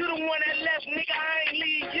 And you the one that left, nigga, I ain't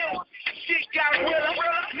leave you. Shit got realer,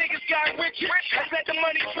 niggas got richer. I said the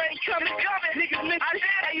money train coming. Niggas miss it.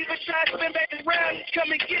 I even tried to spin back the around and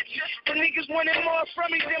come and get you. The niggas wanted more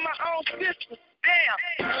from me than my own sister. Damn.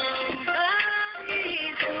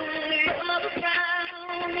 Somebody's only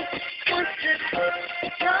around. Wants to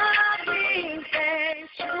something that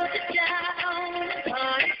shoot it down.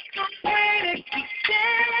 But it's so great if you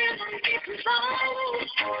stand on this alone.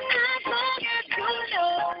 As long as you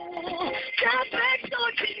know, stop back so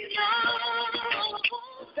you know.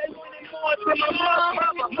 They wanted more than my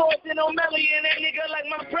mother, more than O'Malley and that nigga like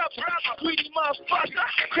my brother. Sweetie motherfucker.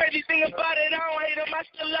 Crazy thing about it, I don't hate him, I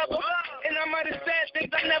still love him. And I might have said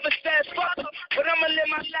things I never said, fuck him. But I'ma live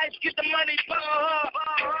my life, get the money, ball hard.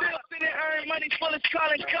 Still sitting, earn money, full of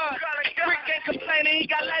calling cards. Rick ain't complaining, he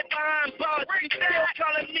got life behind bars. He still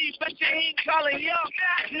calling me, but you ain't calling y'all.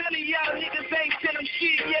 None of y'all niggas ain't sent him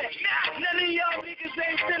shit yet. None of y'all niggas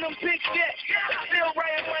ain't sent him pics yet. Still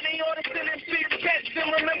writing money on it, sending big checks.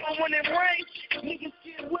 And remember when it rains, niggas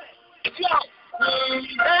get wet. Yo.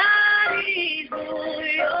 Somebody's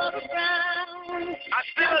only around. I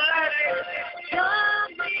feel like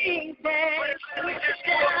something that puts us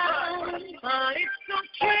down. But it's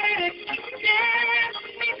okay to keep stand on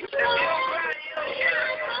me so long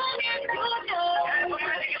as you know.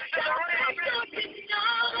 So you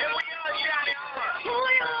know who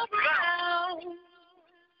you're around.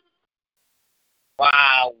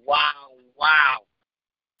 Wow.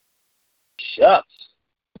 Shucks.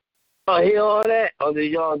 Y'all hear all that? Or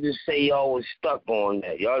did y'all just say y'all was stuck on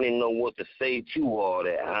that? Y'all didn't know what to say to all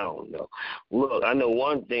that. I don't know. Look, I know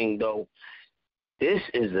one thing, though. This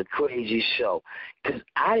is a crazy show. Because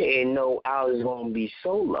I didn't know I was going to be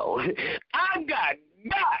solo. I got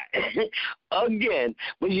again.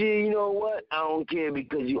 But you know what? I don't care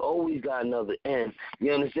because you always got another end.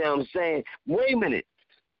 You understand what I'm saying? Wait a minute.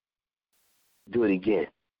 Do it again.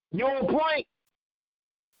 You on point?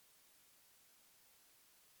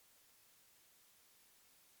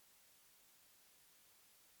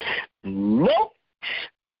 Nope.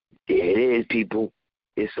 There it is, people.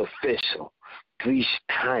 It's official. 3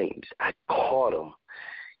 times I caught him.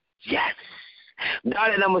 Yes. Dial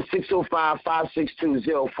that number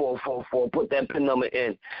 605-562-0444. Put that PIN number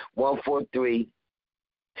in.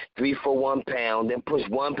 143-341-pound. Then push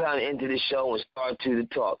 1 pound into the show and start to the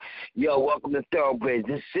talk. Yo, welcome to THoRoughBred.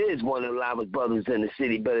 This is one of the loudest brothers in the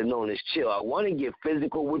city, better known as CHiLL. I want to get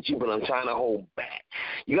physical with you, but I'm trying to hold back.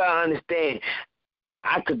 You got to understand,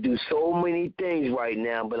 I could do so many things right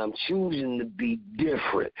now, but I'm choosing to be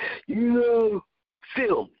different. You know,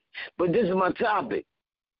 feel me. But this is my topic.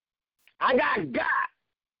 I got God.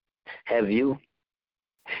 Have you?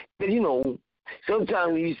 Because, you know,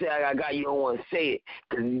 sometimes when you say I got God, you don't want to say it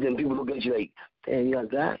because then people look at you like, damn, you got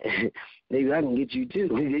God? Maybe I can get you too.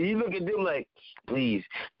 You look at them like, please,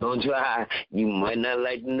 don't try. You might not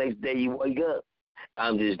like the next day you wake up.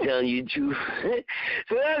 I'm just telling you the truth.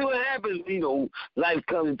 So that's what happens, you know, life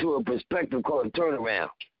comes into a perspective called a turnaround.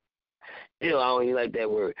 You know, I don't even like that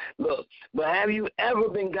word. Look, but have you ever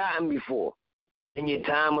been gotten before in your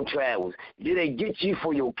time of travels? Did they get you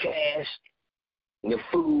for your cash, your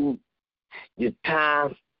food, your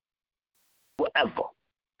time, whatever?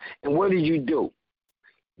 And what did you do?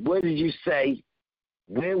 What did you say?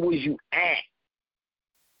 Where was you at?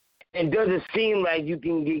 And does it seem like you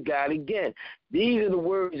can get God again? These are the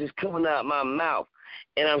words that's coming out of my mouth.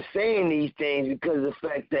 And I'm saying these things because of the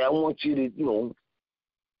fact that I want you to, you know,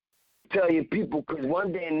 tell your people, because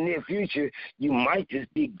one day in the near future, you might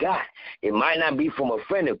just be God. It might not be from a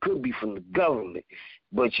friend. It could be from the government.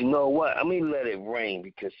 But you know what? I'm going to let it rain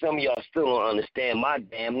because some of y'all still don't understand my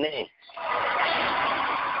damn name.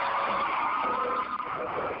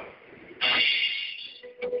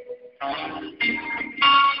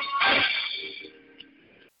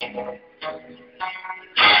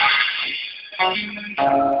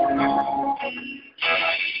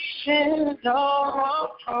 CHiLL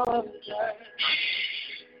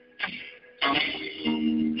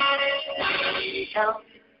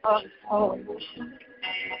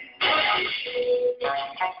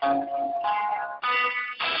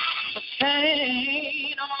the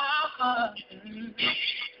pain of my heart.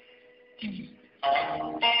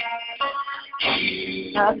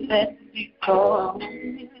 I let you go.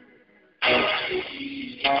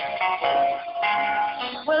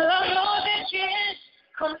 Well, I know that yes,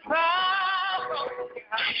 come find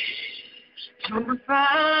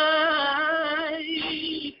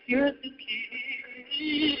you're the kid.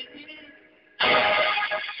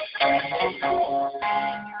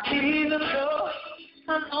 Even though I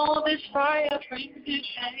know this fire brings you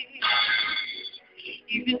shame,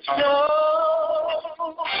 even so,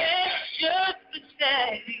 it's just the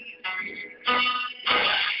same.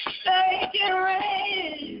 Make it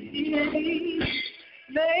rain,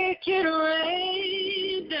 make it rain.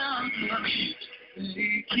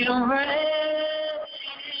 it rain,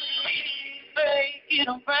 make it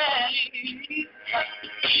rain,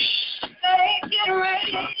 make it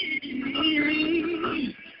rain,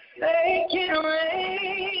 make it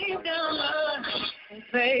rain down,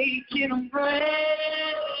 make it rain,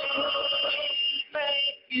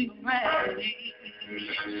 make it rain.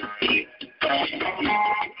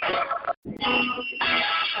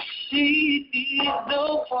 She is the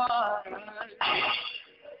water.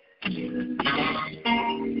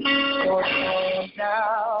 Pouring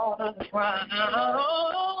down the ground.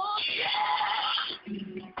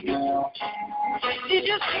 Did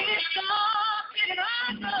you see it coming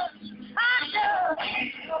under?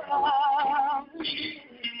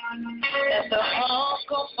 And the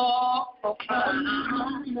alcohol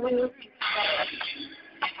profound. When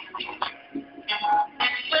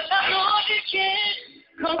the Lord again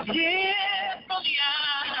comes here from the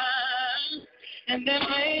eyes, and they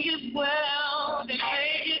may it well be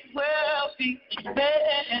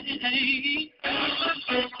made.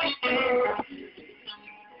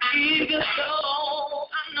 Even though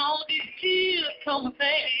I know these tears come with pain,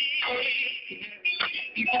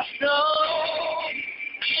 even though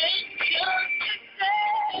it's just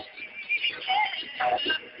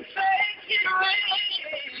make it rain,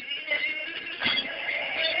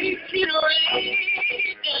 make it rain,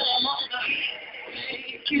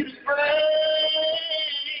 make it rain,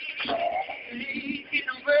 make it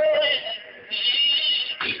rain.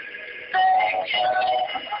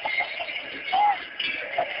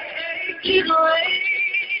 Keep it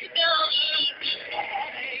rain down,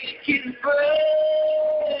 keep it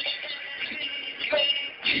rain,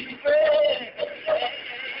 keep it rain.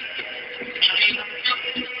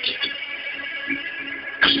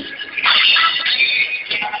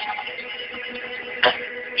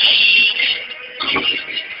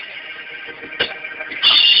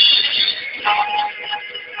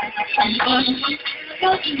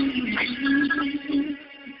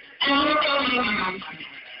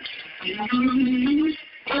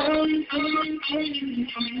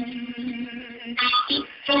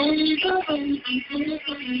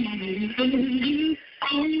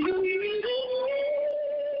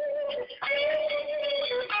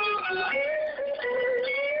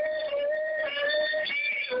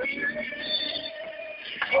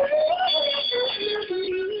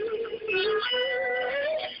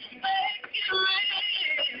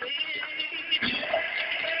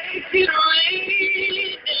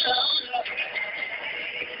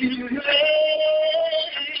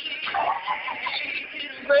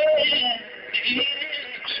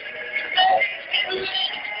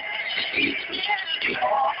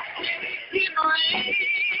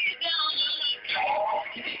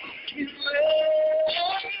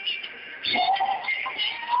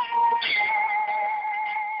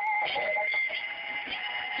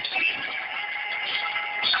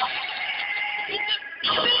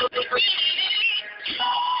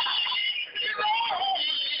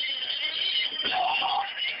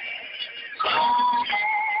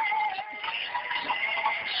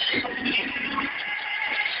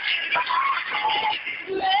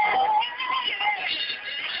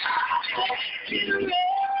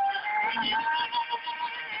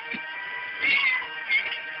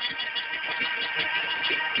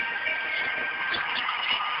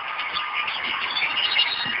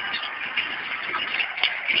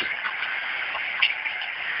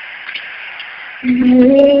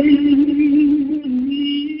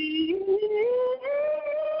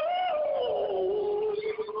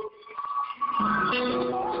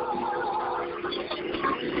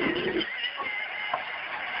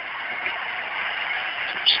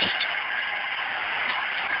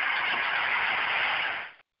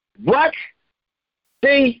 What?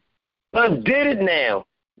 See? I did it now.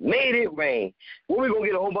 Made it rain. When we gonna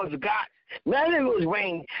get a whole bunch of gots? Man, it was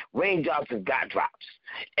raindrops and got drops.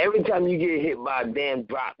 Every time you get hit by a damn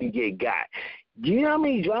drop, you get got. Do you know how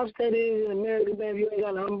many drops that is in America, man, if you ain't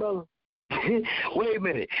got an umbrella? Wait a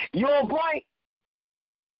minute. You on point?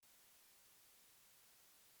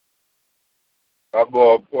 I'm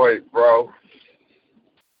on point, bro.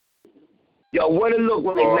 Yo, what it look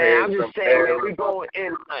like, Go man? ahead, I'm just saying, man, we going in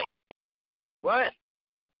tonight. What?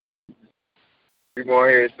 We're going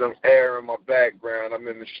to hear some air in my background. I'm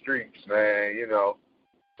in the streets, man, you know.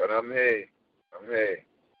 But I'm here.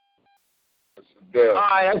 What's the deal? All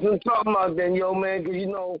right, that's what I'm talking about then, yo, man, because, you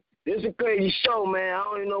know, this is a crazy show, man. I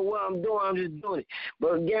don't even know what I'm doing. I'm just doing it.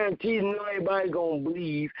 But guaranteed, not everybody's going to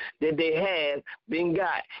believe that they have been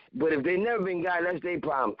got. But if they never been got, that's their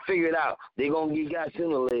problem. Figure it out. They're going to get got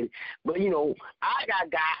sooner or later. But, you know, I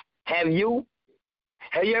got. Have you?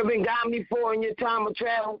 Have you ever been got before in your time of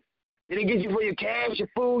travel? Did they get you for your cash, your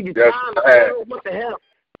food, your Yes, time? I have. What the hell?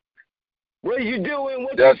 What are you doing?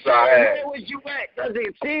 What Yes, you I saying? have. Where was you at? Does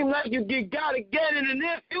it seem like you got to get in the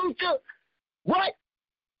near future? What?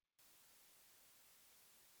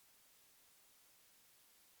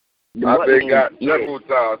 I've been got several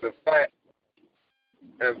times. In fact,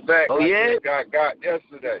 oh, I yeah? just got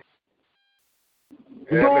yesterday.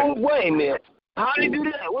 No way, man. How did they do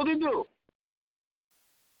that? What did they do?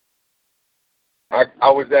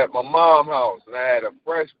 I was at my mom's house, and I had a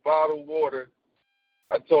fresh bottle of water.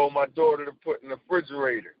 I told my daughter to put in the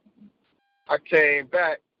refrigerator. I came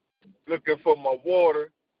back looking for my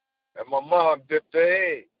water, and my mom dipped her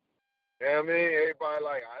head. You know what I mean? Everybody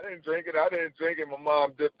like, I didn't drink it. My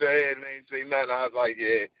mom dipped her head and ain't say nothing. I was like,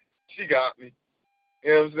 yeah, she got me.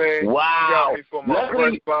 You know what I'm saying? Wow. She got me for my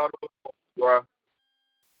fresh bottle of water, bro.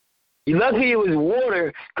 You're lucky it was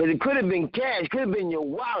water, because it could have been cash, could have been your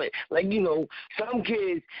wallet. Like, you know, some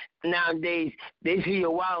kids nowadays, they see your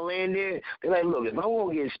wallet laying there, they're like, look, if I'm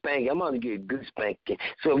going to get spanked, I'm going to get a good spanking.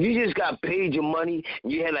 So if you just got paid your money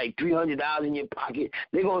and you had like $300 in your pocket,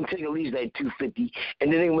 they're going to take at least like $250,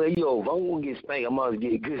 and then they're going to be like, yo, if I'm going to get spanked, I'm going to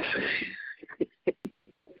get a good spanking.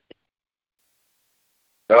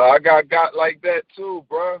 I got like that too,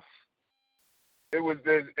 bro. It was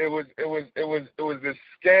this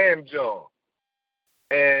scam job,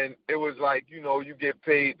 and it was like, you know, you get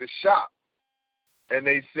paid to shop, and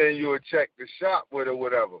they send you a check to shop with or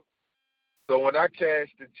whatever. So when I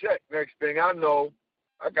cashed the check, next thing I know,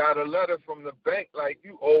 I got a letter from the bank like,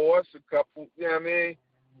 you owe us a couple, you know what I mean,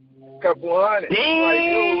 couple hundred. Damn. Like,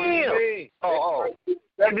 yo, what do you mean?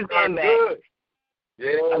 That's not good.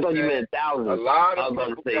 Yeah, I thought you meant thousands. A lot of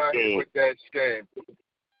people got hit with that scam.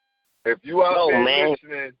 If you out there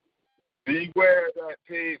listening, beware of that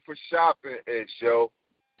paid for shopping show.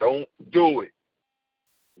 Don't do it.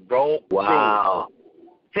 Don't do it.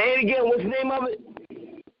 Say it again. What's the name of it?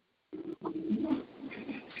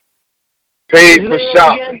 Paid for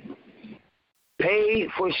shopping. Paid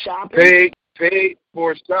for shopping? Paid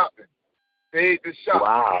for shopping. Paid to shop.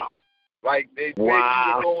 Wow. Like they pay you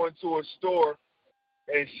to go into a store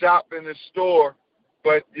and shop in the store,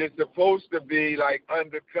 but you're supposed to be like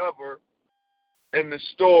undercover in the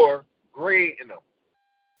store grading them.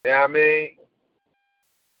 You know what I mean?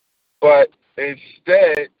 But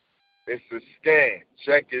instead, it's a scam.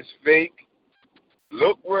 Check is fake.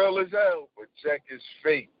 Look real as hell, but check is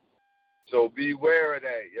fake. So beware of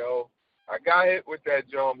that, yo. I got hit with that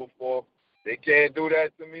John before. They can't do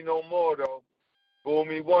that to me no more, though. Fool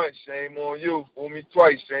me once, shame on you. Fool me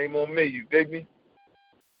twice, shame on me. You dig me?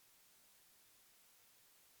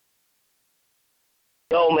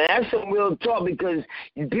 Yo, man, that's some real talk, because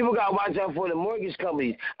people got to watch out for the mortgage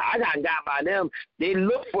companies. I got by them. They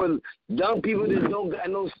look for young people that don't got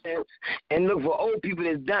no sense and look for old people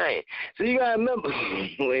that's dying. So you got to remember.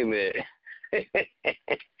 Wait a minute.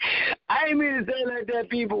 I ain't mean to say like that,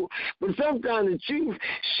 people, but sometimes the truth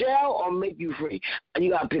shall or make you free. And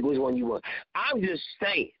you got to pick which one you want. I'm just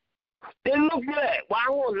saying. They look for that. Well,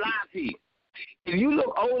 I won't lie to you. If you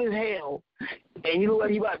look old as hell and you look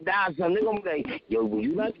like you about to die or something, they're going to be like, yo, would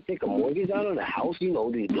you like to take a mortgage out on the house? You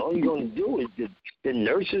know, all you're going to do is the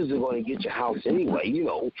nurses are going to get your house anyway. You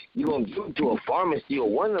know, you're going to give it to a pharmacy or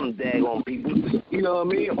one of them daggone people. You know what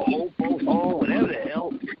I mean? Or old folks home, whatever the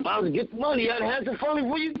hell. Might as well get the money out and have some fun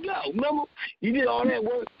before you go. Remember? You did all that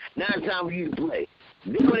work. Now it's time for you to play.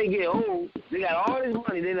 Then when they get old, they got all this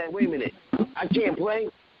money. They're like, wait a minute, I can't play.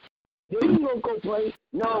 Yo, you gonna go play?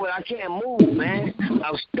 No, but I can't move, man.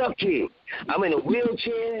 I'm stuck here. I'm in a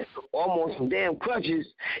wheelchair, almost some damn crutches,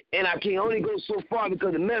 and I can only go so far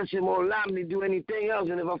because the medicine won't allow me to do anything else.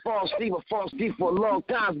 And if I fall asleep for a long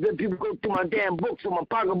time. Then people go through my damn books or my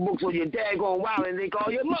pocketbooks or your daggone wallet and they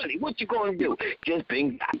call your money. What you gonna do? Just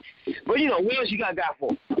being got. But you know, what else you got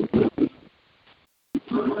for?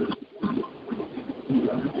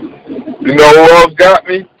 You know who else got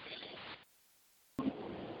me?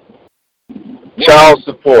 Child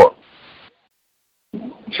support.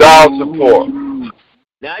 Child support.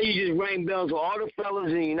 Now you just ring bells for all the fellas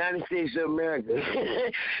in the United States of America.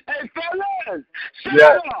 Hey, fellas,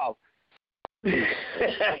 shut up.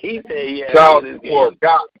 He said, yeah. Child support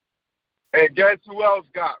got me. And guess who else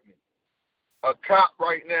got me? A cop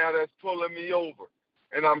right now that's pulling me over.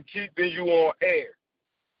 And I'm keeping you on air.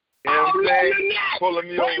 You know what I'm saying? Pulling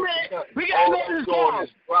me over. We got to go to the song.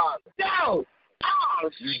 No. Oh,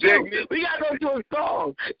 you dig me? We got to go to a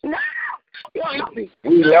song. No.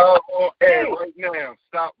 We live on air right now.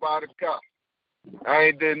 Stop by the cop. I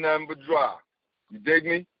ain't did nothing but drive. You dig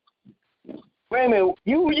me? Wait a minute.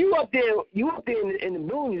 You up there in the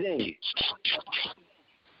boonies, ain't you?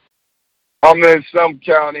 I'm in some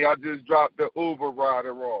county. I just dropped the Uber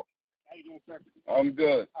rider off. How you doing, sir? I'm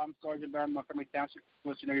good. I'm Sergeant Barron, Montgomery Township.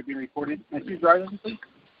 Let you know you're being recorded. Can I see your driver's license, please?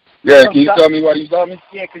 Yeah, can you tell me why you stopped me?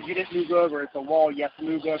 Yeah, because you didn't move over. It's a wall. You have to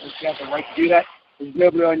move over. You have the right to do that. There's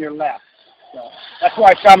nobody on your left. So that's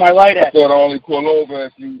why I shine my light at. I thought I only pull over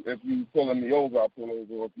if you pulling me over. I pull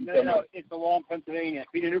over. If you No, it's the law in Pennsylvania.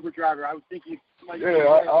 Being an Uber driver, I was thinking somebody.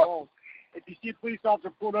 Yeah, if you see a police officer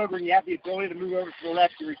pulled over and you have the ability to move over to the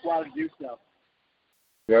left, you're required to do so.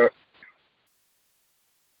 Yeah.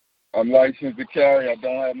 I'm licensed to carry. I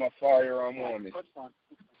don't have my firearm on me. That's fine.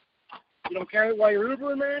 You don't carry it while you're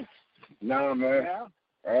Ubering, man? No, man. Yeah.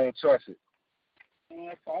 I don't trust it.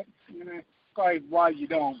 That's probably why you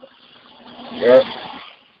don't. But Yeah.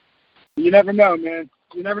 you never know, man.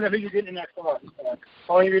 You never know who you're getting in that car.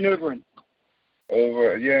 How long have you been Ubering?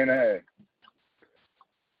 Over a year and a half.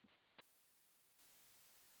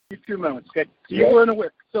 2 moments, okay? So you were in a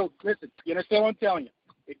whip. So listen, you understand what I'm telling you?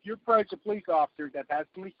 If you approach a police officer that has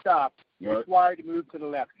somebody stopped, you're required to move to the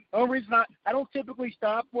left. The only reason I don't typically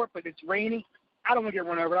stop for it, but it's raining. I don't want to get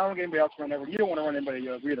run over. I don't want to get anybody else run over. You don't want to run anybody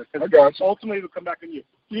over either. Because ultimately, it will come back on you.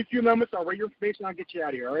 Give me a few moments. I'll read your information. I'll get you out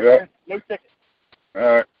of here. All right? Yeah. Man? No ticket. All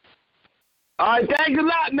right. All right, thanks a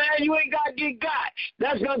lot, man. You ain't got to get got.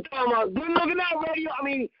 That's what I'm talking about. Good looking out,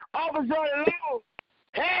 Officer Alone.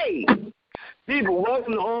 Hey, people,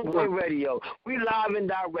 welcome to THoRoughBred Radio. We live and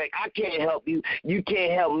direct. I can't help you. You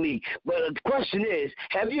can't help me. But the question is,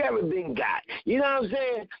 have you ever been got? You know what I'm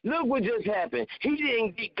saying? Look what just happened. He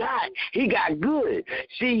didn't get got. He got good.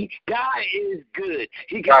 See, God is good.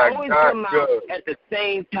 He can always come out at the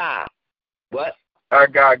same time. What? I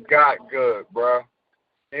got good, bro.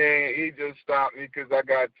 And he just stopped me because I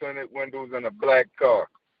got tinted windows in a black car.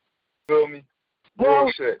 Feel me? Well,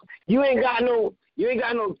 bullshit. You ain't got no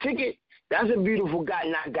ticket. That's a beautiful guy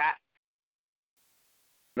not got.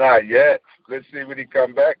 Not yet. Let's see what he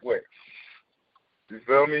come back with. You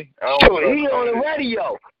feel me? Sure, he on the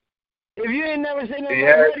radio. If you ain't never seen him on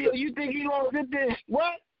the radio, you think he gonna get this?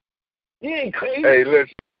 What? He ain't crazy. Hey,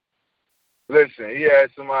 listen. He had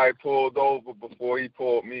somebody pulled over before he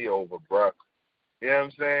pulled me over, bro. You know what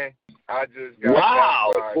I'm saying? I just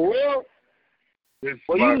got for real?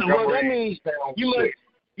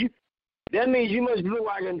 That means you must look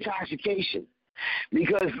like intoxication.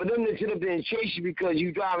 Because for them to sit up there and chase you because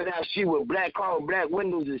you driving that shit with black car with black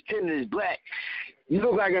windows as tinted as black, you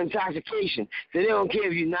look like an intoxication. So they don't care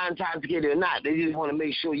if you're not intoxicated or not. They just want to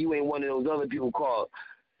make sure you ain't one of those other people called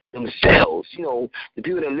themselves. You know, the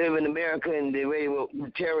people that live in America and they're ready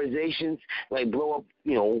with terrorizations, like blow up,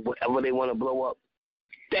 you know, whatever they want to blow up.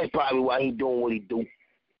 That's probably why he doing what he do.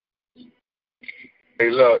 Hey,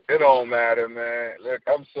 look, it don't matter, man. Look,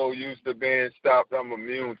 I'm so used to being stopped, I'm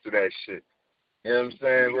immune to that shit. You know what I'm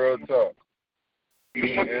saying? Real talk.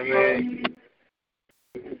 You know what I mean?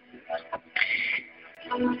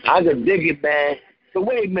 I could dig it, man. So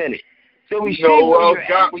wait a minute. So we see who where else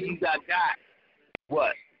you're at when you got.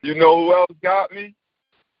 What? You know who else got me?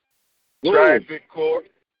 Ooh. Traffic court.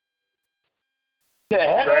 The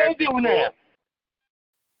hell are they doing that?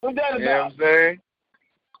 What's that about? You know what I'm saying?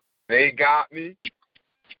 They got me.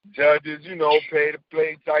 Judges, you know, pay to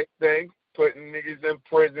play type thing, putting niggas in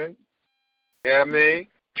prison. You know what I mean?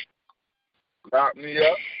 Lock me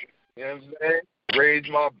up. You know what I'm saying? Raise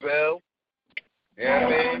my bell. You know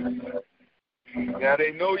what I mean? Now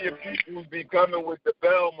they know your peoples be coming with the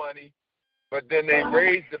bell money, but then they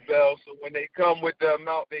raise the bell, so when they come with the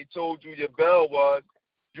amount they told you your bell was,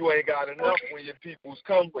 you ain't got enough when your peoples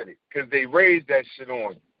come with it, because they raised that shit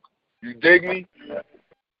on you. You dig me?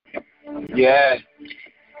 Yeah.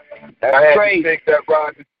 That's I had crazy. to take that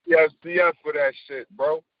ride to CFCF for that shit,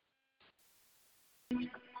 bro.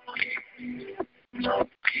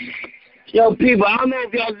 Yo, people, I don't know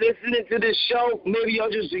if y'all listening to this show. Maybe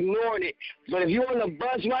y'all just ignoring it. But if you're on the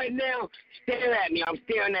bus right now, stare at me. I'm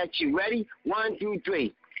staring at you. Ready? 1, 2,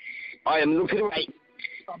 3. All right, I'm looking to the right.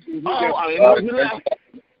 Oh, I'm looking to the left.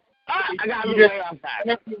 I got to look right outside.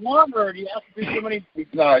 If you want, or do you have to do so many?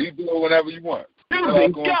 Nah, you do it whenever you want.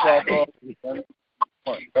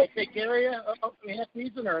 They take care of you half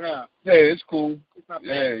season or no? Yeah, it's cool. It's not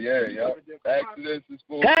bad. Yeah. Accidents is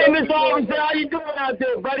cool. Hey, Mr. Officer, how you doing out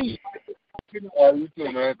there, buddy? Oh, you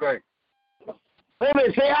too, man. Thanks. Wait a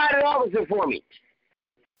minute, say hi to the officer for me.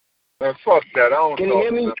 Man, fuck that. I don't Can you talk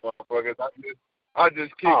hear me? to them motherfuckers. I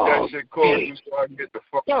just keep that shit cool so I can get the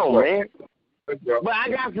fuck away. Man. But I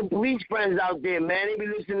got some police friends out there, man. They be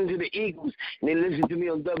listening to the Eagles, and they listen to me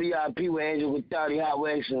on WIP with Angel with 30 Hot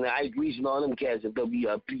Wax and the Ike Reese and all them cats at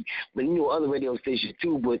WIP. But, other radio stations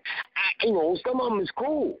too. But, some of them is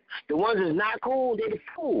cool. The ones that's not cool, they the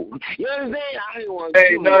fool. You understand? I ain't want to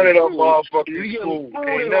Ain't none of them motherfuckers cool.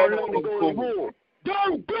 Ain't none of them cool.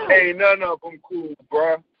 Ain't none of them cool,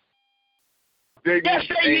 bro. Yes,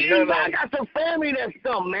 they is. I got some family that's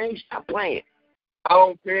something, man. Stop playing. I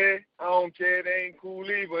don't care. They ain't cool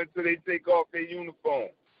either until they take off their uniform.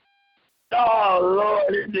 Oh,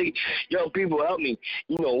 Lord. This nigga. Yo, people, help me.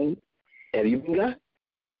 Have you been got?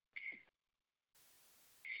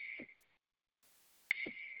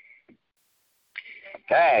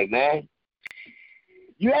 Tag, man.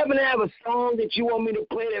 You happen to have a song that you want me to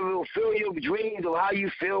play that will fill your dreams of how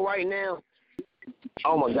you feel right now?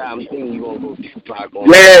 Oh, my God. I'm thinking you're going to go Tupac on.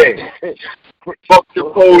 Yeah. Fuck the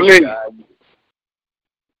police.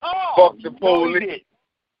 Oh, fuck the police.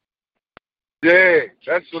 Yeah,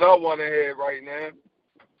 that's what I want to hear right now.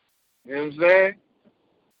 You know what I'm saying?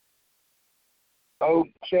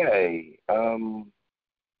 Okay.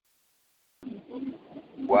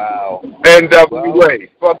 Wow. NWA.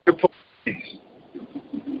 Fuck the police.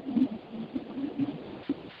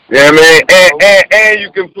 Yeah, man. And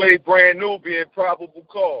you can play Brand Nubian Probable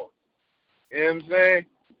Cause. You know what I'm saying?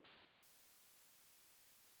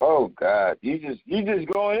 Oh God, you just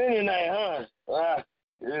going in tonight, huh?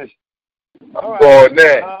 Yes. All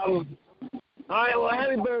right. All right. Well,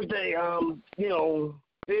 happy birthday,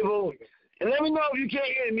 people, and let me know if you can't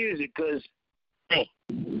hear the music, cause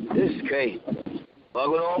this is crazy.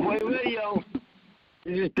 Welcome to All Point Radio.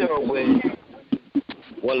 This is THoRoughBred.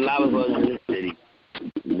 One of the loudest brothers in the city,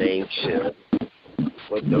 named CHiLL.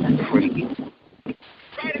 What the freak?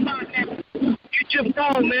 Right about now. Get your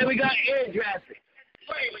phone, man. We got air traffic.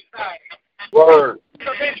 Word.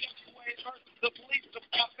 The police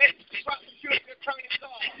department, prosecuting attorney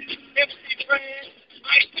Saul, MC Brand,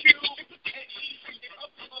 Ice Cube,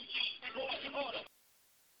 and order.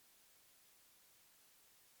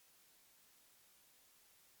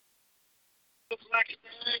 Looks like it's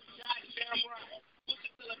goddamn right.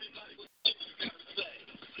 Tell everybody what you got to say.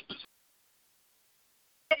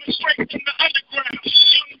 Coming straight from the underground,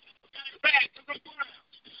 back to the ground.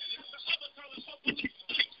 The other colors of police.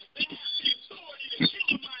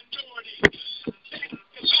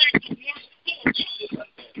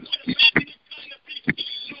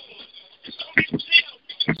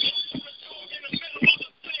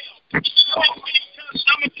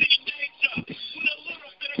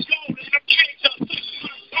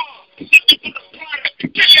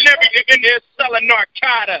 In there selling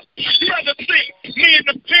narcotics. Brother C, me in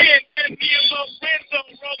the pen, and me and Lil Renzo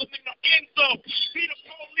rolling in the end zone. Be the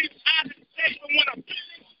police out of the station when I'm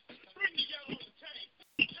bring the yellow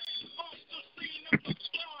tape. Also seen up the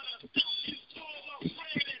slaughter. It's all a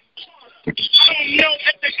red and water. I don't know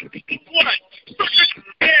if they what.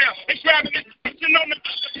 Down and grabbing it, sitting on the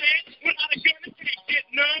other hand. Without a gun, it can't get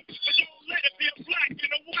none. But don't let it be a black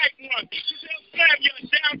and a white one. They'll slam you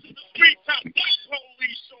down to the street top. White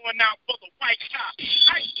police showing out for the white cop.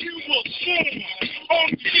 Ice Cube will swarm on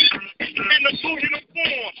the in the blue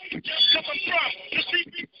uniform. Just coming from the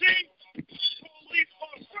CBT. Police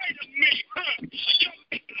are afraid of me, huh?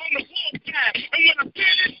 On the wall path. And when I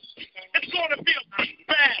finish, it's gonna be a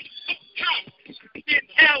bad cop in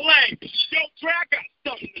LA. Yo, Dre, I got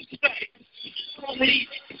something to say. Police.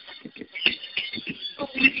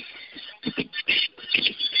 Police.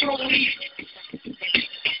 Police.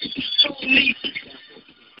 Police.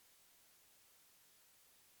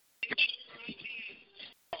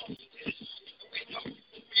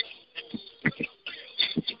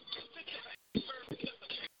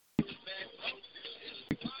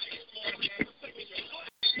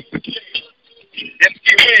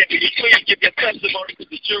 Please give your testimony to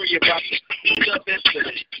the jury about the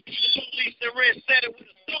incident. The police in red said it with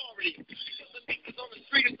authority because the niggas on the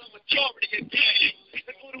street is the majority of gangs.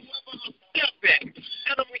 And for the weapon I'm stepping,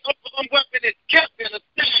 enemy upper weapon is kept in a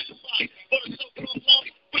stash box. For the so-called law,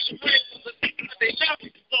 push your hands on the niggas that they never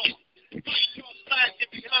saw. Fight your side get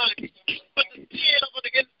behind me. But the scared of it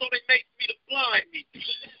again, so they make me to blind me.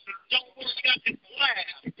 Don't worry, I can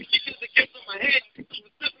laugh. Because it gives them a head, it's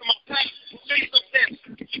in my pack, face of that.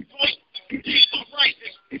 It's all right.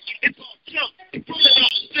 It's all junk. Pull it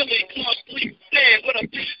off, silly, cause please stand with a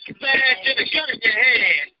big badge and a gun in your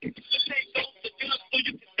hand. So take off the gun so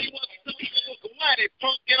you can see what's the people go at it,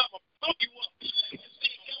 punk, and I'ma fuck you up. You can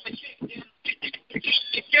see come and kick down.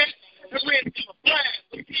 You get the red to a blast.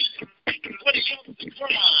 When it comes to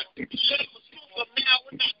crime, let him a smoker now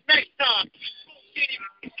and not next time. Get him,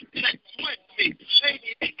 that's with me.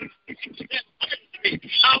 Baby, that's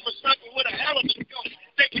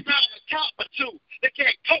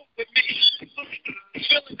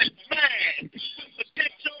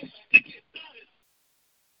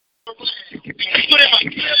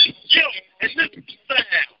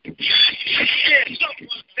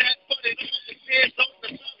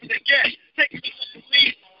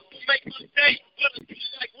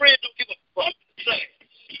Like Red don't give a fuck to say.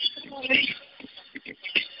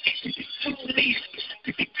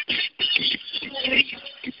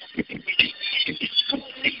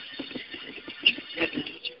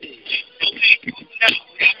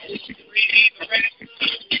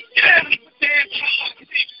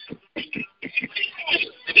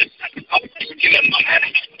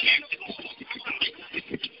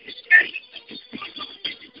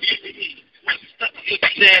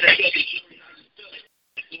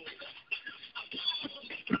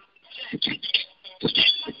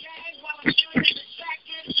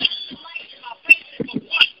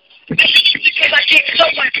 Because I get so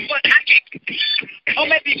much fun, I get, or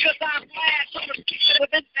maybe because I'm glad someone's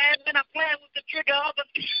with this bad and I'm playing with the trigger of a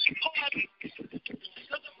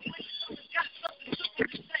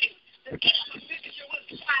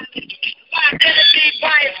identity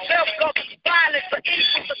by itself goes violent for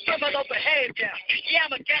equal to criminal behavior. Yeah,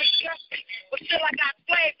 I'm a gangster, but still I got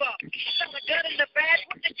flavor. Still a gun in the bag,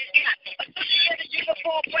 what did you got? Associated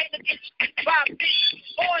uniform waiting against 5 feet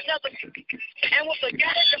or another. And with the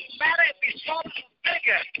gun, it doesn't matter if he's smaller or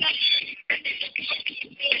bigger.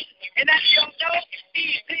 And as y'all know,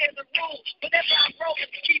 easy as a rule. Whenever I'm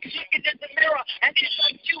rolling, keep looking in the mirror and it's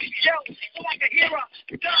like you, yo, so like a hero,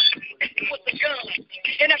 duck with the gun.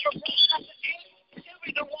 And if I'm wrong, he'll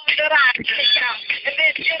be the one that I take out and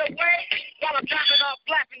then get away while I'm driving off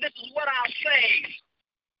black, and this is what I'll say.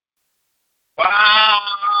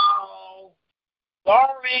 Wow.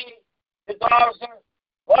 Sorry, it's awesome.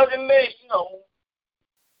 Wasn't me, you know.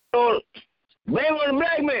 Blame on the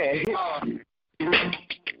black man.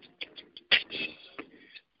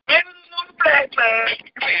 Blame on the black man.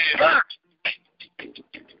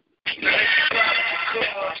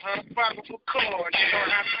 Probable cause, you don't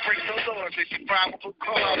have to break no laws. It's your probable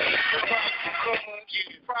cause.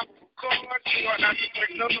 Probable cause, you don't have to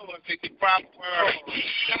break no laws. It's your probable cause.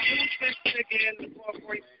 Now who's this nigga in the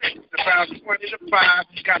 4.6? About 20 to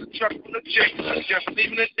 5. Got a truck full of chicks. Just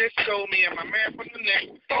leaving the disco. Me and my man from the neck.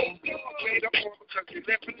 Way to more because we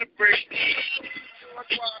live in the brick.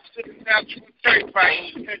 That's why I'm sitting down to a third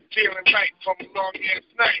fight and feeling right from a long ass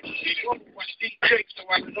night. Watch these chicks so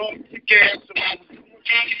I know the gas. So I was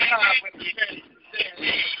doing time when the fans was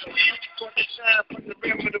there. Caught the shine from the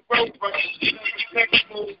rim of the road, but you know the next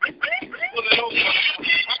move. Pull it over.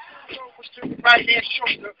 I pulled over to the right hand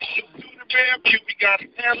shoulder. Just through the rear view, we got a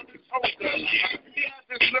handle this holder. Yeah,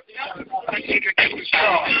 I just looked out the side, nigga, get the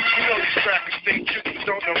star. You know these traffic things, you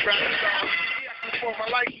don't know rap stars. For my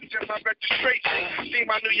license and my registration. See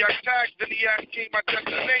my New York tags, then he asked me my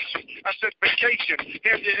destination. I said vacation,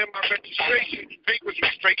 handed him my registration. Big was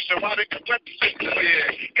straight, so I didn't represent the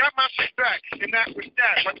got my shit back, and that was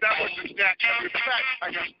that, but that wasn't that. In fact, I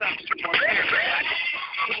got stopped to my hand.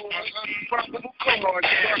 Probable cause,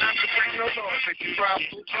 you don't have to bring no laws. It's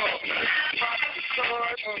probable cause.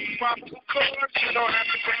 Probable cause, you don't have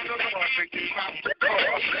to bring no laws. It's probable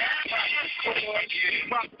cause. Probable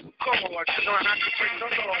cause, you don't have to bring no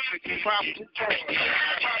laws. It's probable cause.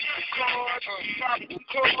 Probable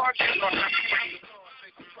cause, you don't have to bring no laws. It's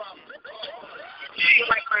probable cause. Feel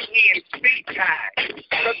like my hands speed tied.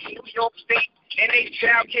 Because New York State and a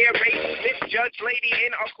child care rate, this judge lady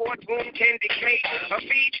in a courtroom can dictate a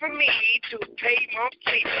fee for me to pay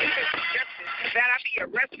monthly. Even suggested that I be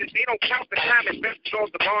arrested. They don't count the time invested on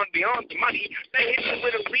the bond beyond the money. They hit me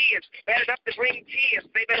with arrears, bad enough to bring tears.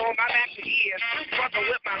 They've been on my back for years, struggling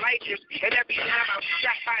with my license. And every time I'm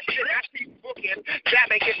shot by shit, I keep booking. That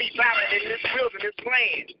making me valid in this wilderness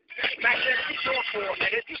land. Back then, we talk for a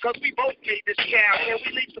minute, because we both made this cow. And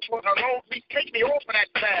we leave support alone, please take me off of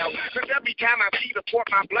that cloud. Because every time I see the port,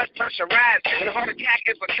 my blood pressure rise. And a heart attack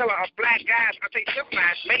is a killer of black guys. I say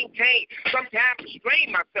civilize, maintain, sometimes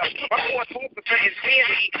restrain myself. Of course, hope for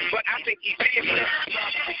insanity, but I think he's serious.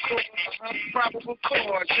 Probable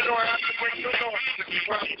cause, you don't have to bring no laws.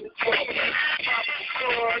 Probable cause. Probable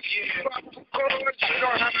cause, yeah. Probable cause, you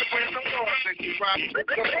don't have to bring no laws. Probable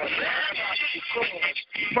cause.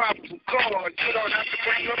 Probable cause, you don't have to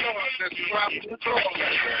bring no laws. Probable cause.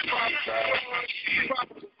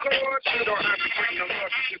 Probable cause, you don't have to bring no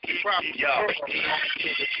laws. Yo,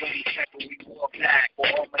 we walk back,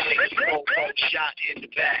 all my niggas roll shot in the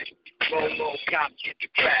back. Roll, cop, get the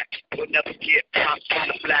crack. We'll never get props from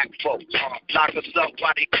the black folks. Lock us up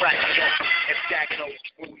while they crack jokes and stack notes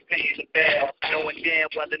when we paying the bail. Knowing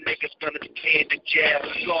damn well the niggas gonna stay in the jail.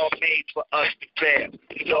 It's all made for us to fail.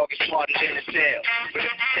 The dog is smarter than the tail. But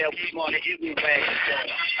if the tail was smarter, it would wag the dog.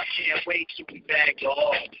 I can't wait till we bag the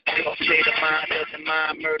hall. Don't say the mind doesn't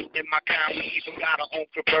mind murder in my kind. We even got our own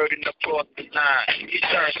converting across the line. He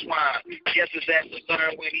turned swine. Guess his ass was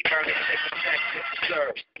learned when he burned it. They protect and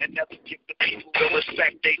serve. And never give the people the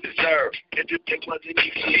respect they deserve. If it wasn't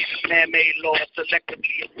even man-made law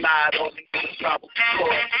selectively applied on the probable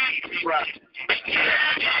cause. He's right.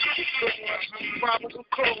 Probable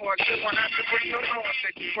cause. You don't have to bring no law.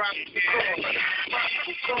 Say probable cause.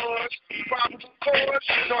 Probable cause. Probable cause.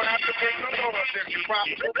 You don't have to bring no law. Say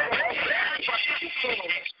probable cause. Probable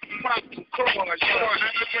cause. Probable cause. You don't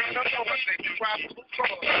have to bring no law. Say probable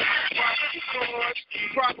cause. Probable cause.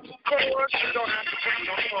 Probable cause. You don't have to bring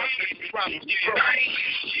no law. Say probable cause.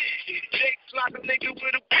 Jake's like a nigga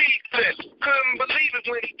with a beat clip. Couldn't believe it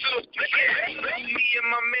when he took the hit. Me and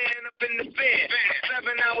my man up in the van. 7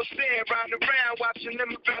 hours there, riding around watching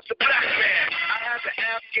them about the black man. I had the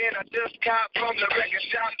Afghan, I just got from the record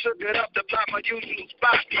shop, took it up to block my usual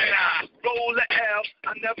spot. Man, I roll the L.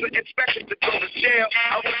 I never expected to go to jail.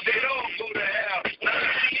 I wish they'd all go to hell.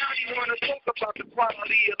 I don't want to talk about the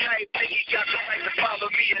quality of life. Think he got the right to follow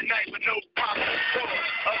me at night with no problem.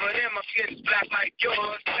 Other than my skin's black like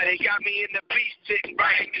yours. They got me in the beach sitting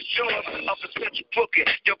right in the shores of the central booking.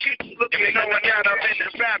 Yo, keep looking and knowing that I'm in the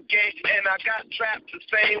rap game. And I got trapped the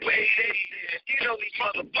same way they did. You know these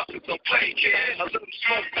motherfuckers don't play, kid. A little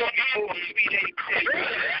smoke for me for a sweet ain't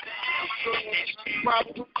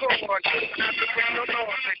probable cause. You don't have to bring no law.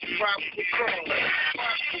 Say probable cause.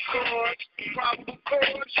 Probable cause. Probable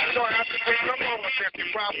cause. You don't have to bring no law. Say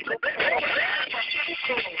probable cause. Probable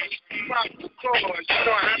cause. Probable cause. You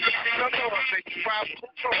don't have to bring no law. Say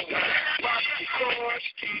probable cause. Probable cause.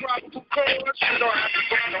 Probable cause. You don't have to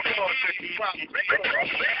bring no law. Say probable cause.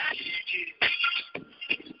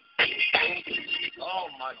 Oh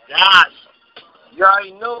my gosh. You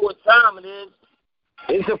already know what time it is.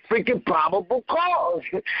 It's a freaking probable cause.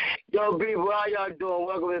 Yo, people, how y'all doing?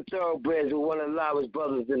 Welcome to THoRoughBred with one of the loudest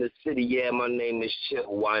brothers in the city. Yeah, my name is CHiLL.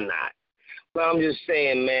 Why not? But I'm just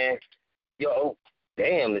saying, man. Yo,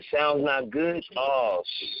 damn, the sound's not good. Oh,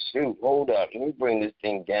 shoot. Hold up. Let me bring this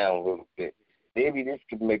thing down a little bit. Maybe this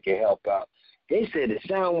could make it help out. They said the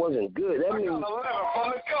sound wasn't good. That means...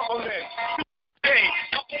 Hey,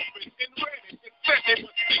 I'm open and ready and set.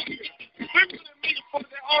 Listen to me from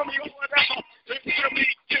the army or whatever. Listen to me,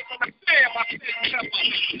 get from the damn. I said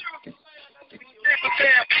never.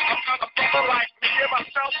 I'm not a brother like me and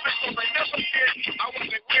myself because I never did. I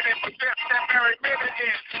wasn't winning, but there's that very minute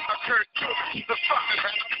in. I occurred to the suckers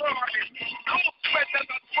and the party. I was sweating as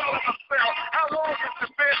I swallow myself. How long has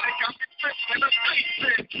it been? They got me fixed in the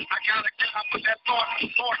street. I gotta get up with that thought and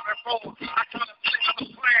roll. I gotta think of the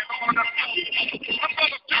plan on the move. I'm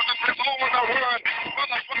gonna do this if I wanna run.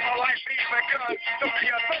 Motherfucker like me, my gun. Don't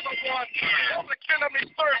be another one. All the enemy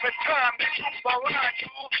serving time. They use my line,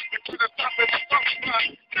 y'all. They put us up in the front run.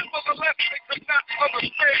 Nevertheless, they could not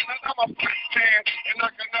understand that I'm a black man and I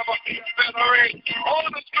can never be a veteran. All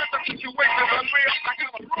the strength of situations unreal. I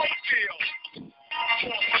got a raw deal.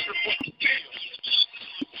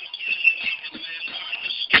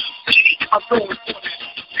 I'm going for that.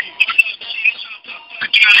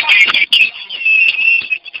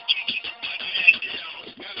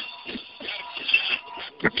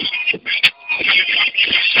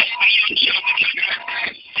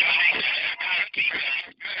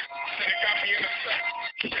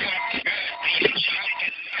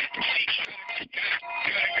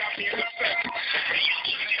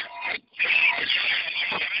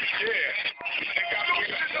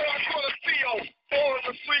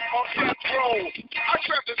 I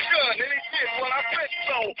trapped his gun and he did what I said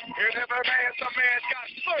so. And every man's a man got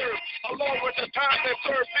served. Along with the time they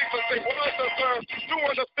served people they was deserved. To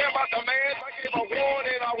understand my demands, I gave a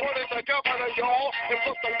warning. I wanted the governor, y'all, and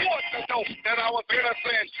put the war to know that I was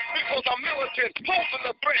innocent. Because I'm militant, posing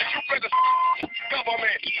the threat. You better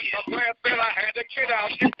government. The plan said I had to get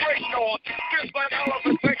out, get break on. Just like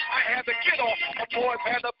elephant thing, I had to get off. My boys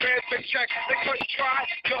had the beds to check. They couldn't try.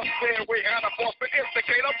 Just then we had a boss to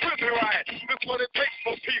instigate a prison riot. This is what it takes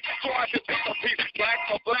for peace. So I just took a piece. Black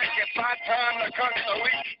for black, it's my time to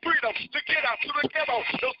constantly freedom to get out to the ghetto.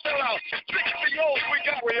 They'll sell out. 60 olds we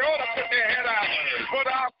ought to put their head out. But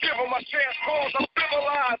I'll give them a chance, cause I'm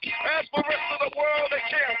civilized. As for the rest of the world, they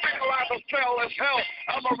can't realize I'm fell as hell.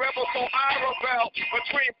 I'm a rebel, so I rebel.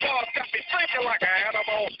 Between bars, got me thinking like an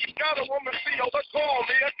animal. Got a woman CEO that called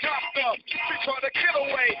me a copter. She tried to get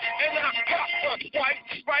away, and I popped her.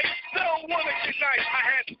 Right? They don't want to get nice. I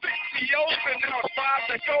had 6 CEOs, and now it's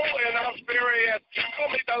 5 to go, and I'm serious.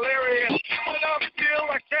 Told me to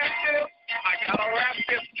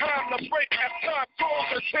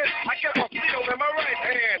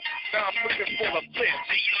Now I'm looking for the fit.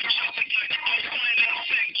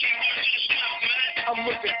 I'm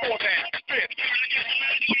looking for that fit.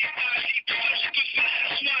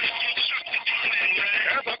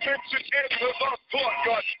 As I mentioned in the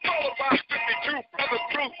podcast, followed by 52 brothers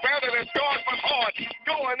through better than God from hard.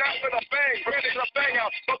 Going after the bang, ready to bang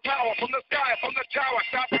out the power from the sky, from the tower,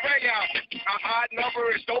 stop bang out. A odd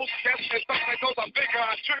number is those steps, and something goes a bigger,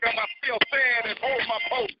 I trigger my steel fan and hold my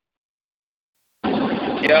post.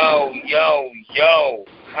 Yo.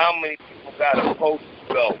 How many people got a post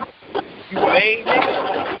to go? You made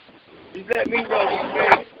it? Just let me know you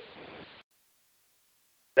made it.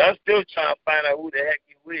 I'm still trying to find out who the heck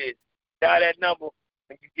you is. Dial that number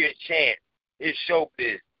when you get a chance. It's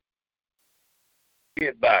showbiz.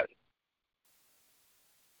 Forget about it.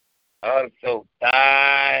 I'm so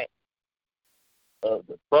tired of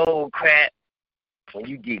the bull crap when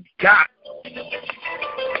you get got.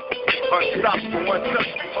 Unstoppable,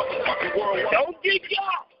 motherfucking world. Don't get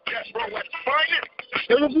got. Yes, bro, let's find it.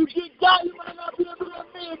 And if you get got, you might not be able to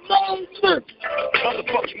be amazing.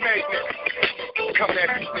 Motherfucking magnet. Come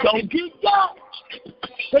at me. Don't get got.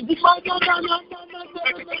 Cause you might not be amazing.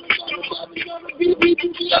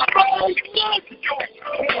 Yo,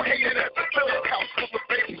 I'm hated at the film house for the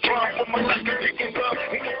baby drive with my life kicking up.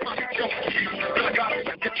 I gotta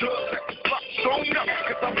set the drug. Shown up,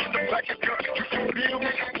 cause I'm in the back of your you can feel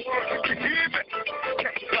me. You hear me?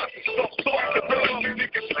 So soft, the real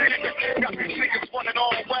niggas leaving. Got these niggas running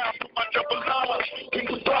all around for my double R. King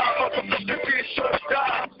of five, motherfucker, this short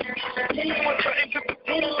die. Who wants to enter the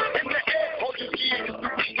pool in the air? All you hear is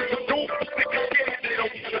the door. Niggas scared, they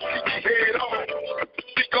don't want to see me head on.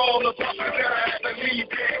 Think all the bosses that I had to leave,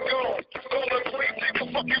 they gone. All the great niggas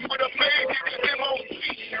fucking with a man, niggas, them on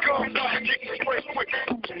gone. I'm getting straight quick.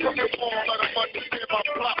 Fucking ball, let them understand my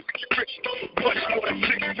block. Rich, much more than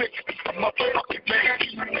 6'6". A motherfucking man.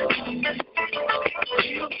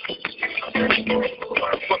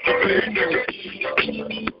 Motherfucking big nigga.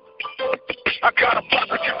 I got a block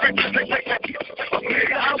of your bitches, they take that.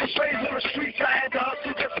 I was raised in the streets, I had to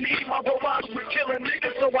hustle, just need my robots were killing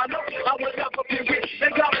niggas, so I know I would never be rich.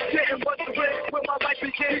 And God was getting but the way where my life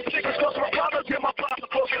began. Niggas was my brothers and my father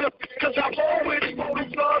for slip. Cause I roll with it, roll the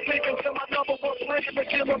blood, thinking till my number one plan to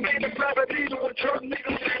kill a man and grab a needle and jerk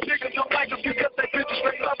niggas. Niggas don't like us because they bitches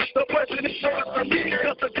straight up. The president showing for me,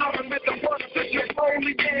 cause the government, the one that you're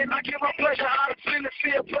only man. I give my pleasure out of sin and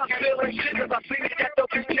fear, plus feeling shit, cause I seen it at the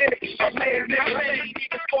beginning. A man, that man,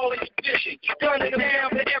 niggas falling position. Gunning them down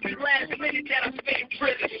to every last minute that I spent in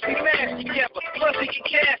prison. We mash together, plus we can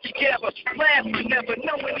cash together. Laugh never,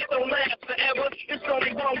 knowing it don't last forever. It's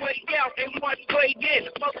only one way out and one way in.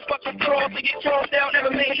 Motherfucking cross to get tossed down, never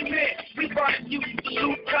made it in. We brought you to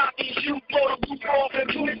loot, copy, shoot, blow the roof off and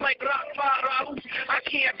move like rock, fire, I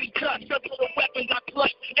can't be touched, up to the weapons I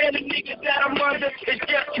clutch. And the niggas that I'm under is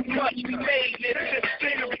just too much. We made it. This is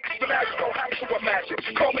scenery, but I don't have to imagine.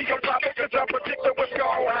 Call me your prophet, cause I'm predicting what's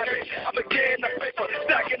going to happen. I began the paper,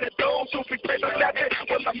 stacking the domes, who be paper snapping.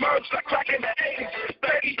 When I merged like crack in the 80s.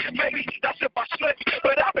 Baby, that's if I slip.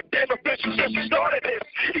 But I've been dead official since we started this.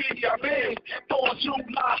 I mean, 4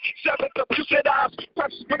 July, 7th of you said I was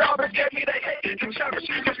precious, but all they gave me they hate to cherish.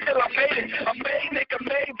 But still I made it. I made nigga,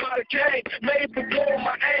 made by the game. Made for war,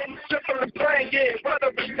 my aim, simple and plain, yeah.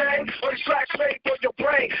 Whether it's name or the tracks made for your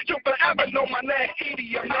brain. You'll forever know my name,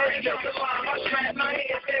 Edie, I made it. I trap my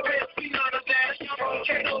hands, they will see none of that.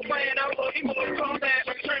 Can't no plan, I will be more from that.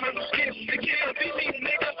 I'm turning the skin, the kill, be me,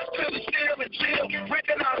 nigga. Feel it still and chill.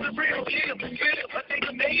 Recognize the real deal. Feel I think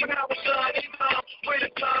the name I was done. Wait a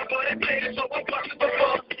time, but it paid so I'm busting the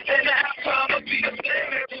fuck. And the halftime will be the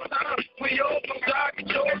same every time. We all gon' die,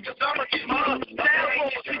 get yours, cause I'ma get mine. Now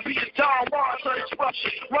on TV is Don Ron, so it's rush.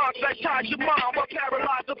 Ron that ties your mom, I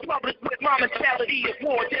paralyze the public with my mentality of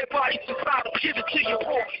war. Dead bodies inside, give it to you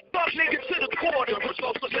war. Fuck niggas to the quarter, we're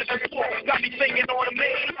supposed to live in war. Got me thinking on the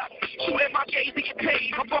main. Shooting my gaze to get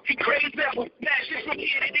paid. I'm fucking crazy level. Matches from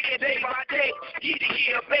here to there, day by day. Year to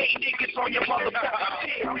year, baby niggas on your motherfucking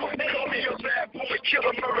team. I'm a real bad boy,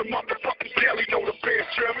 killer, murder, motherfuckers daily. Know the fair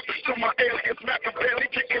German. So my aliens, Machiavelli,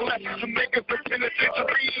 kicking lessons to niggas in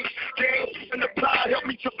penitentiaries. Game in the plot, help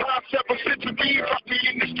me survive 7 centuries. Drop me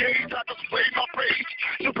in this cage, I display my rage.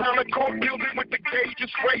 Surround the court building with the cages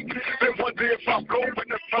straight. Then wonder if I'm going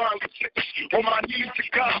to finally sit on my knees to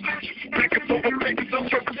God. Niggas over niggas, I'm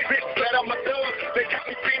so convinced that I'm a thug. They got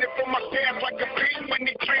me feeling for my gas like a fiend when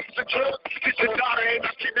he drinks a drug. It's your daughter and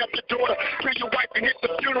I kidnap your daughter. Kill your wife and hit the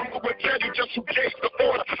funeral and tell you just who gave the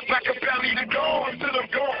order. Machiavelli to gone till I'm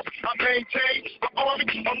gone. I maintain my army.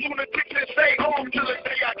 I'm lunatic that stay home till the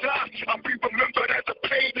day I die. I'll be remembered as a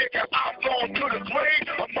paid nigga. I'm gone to the grave.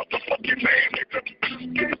 A motherfucking made nigga.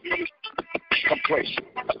 crazy.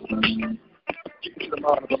 The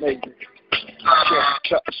amount of amazing.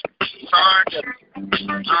 Sarge,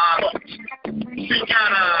 you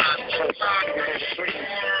got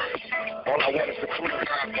all I want is the truth. I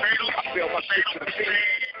feel my faith to the feet.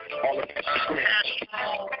 All of that.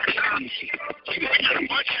 we got a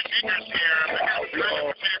bunch of niggas here. They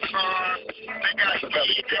got they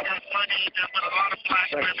got money, but a lot of black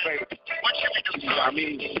women. What should we do? I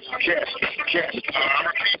mean, yes.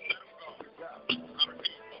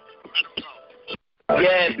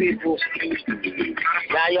 Yeah, people.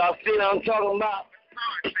 Now y'all see what I'm talking about?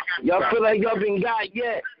 Y'all feel like y'all been got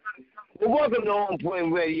yet? Well, welcome to On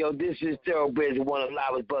Point Radio. This is THoRoughBred, one of the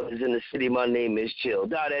loudest brothers in the city. My name is CHiLL.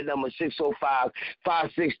 Dial that number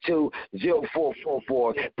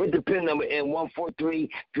 605-562-0444. Put the PIN number in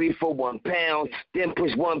 143341#. Then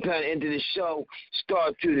push 1 pound into the show.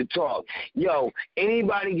 Start to the talk. Yo,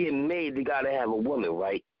 anybody getting made, they gotta have a woman,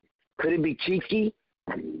 right? Could it be Kiki?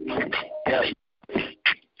 Yeah.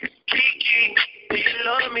 Kiki, do you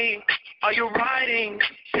love me? Are you riding?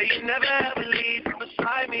 Say you never ever leave from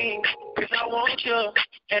beside me. Cause I want you,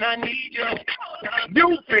 and I need you.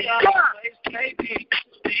 You think baby,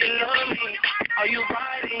 do you love me? Are you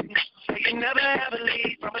riding? Say you never ever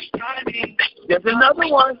leave from beside me. There's another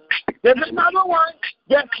one.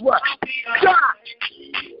 Guess what? God!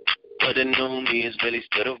 But the new me is really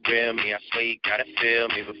still the real me. I swear you gotta feel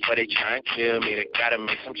me before they try and kill me. They gotta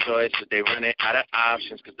make some choices. They running out of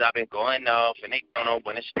options. Cause I've been going off and they don't know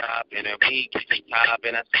when to stop. And then we get to the top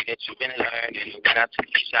and I see that you've been learning. When I took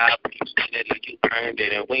you shopping, you said it like you earned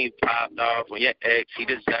it. And when you popped off when your ex, he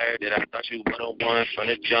deserved it. I thought you were the one from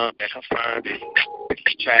the jump that confirmed it.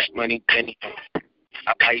 You track money, Benny. I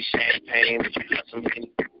buy you champagne, but you got some Benny.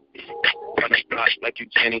 Run the block like you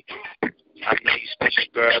Jenny. I know you special,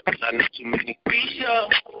 girl, cause I know too many. Risha,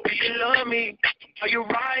 do you love me? Are you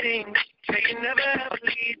riding? Say you never ever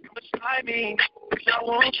leave from beside me. Cause I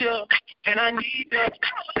want you, and I need you.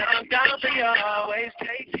 And I'm down for you, always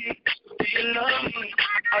take it. Do you love me?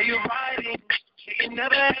 Are you riding? Say you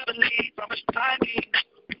never ever leave from beside me.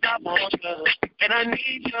 Cause I want you, and I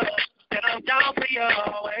need you. And I'm down for you,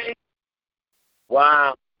 always.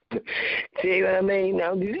 Wow. See what I mean?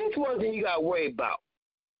 Now, this is one thing you got to worry about.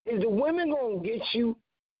 Is the women going to get you,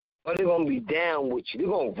 or they going to be down with you? They're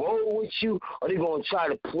going to roll with you, or they're going to try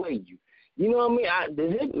to play you? You know what I mean?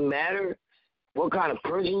 Does it matter what kind of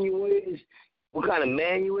person you is, what kind of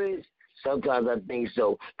man you is? Sometimes I think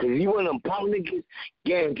so. Because if you one of them punk niggas,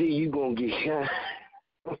 guarantee you going to get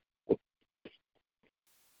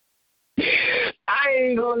I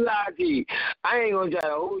ain't going to lie to you. I ain't going to try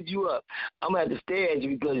to hold you up. I'm going to have to stare at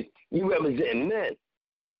you because you represent men.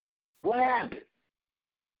 What happened?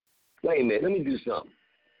 Wait a minute, let me do something.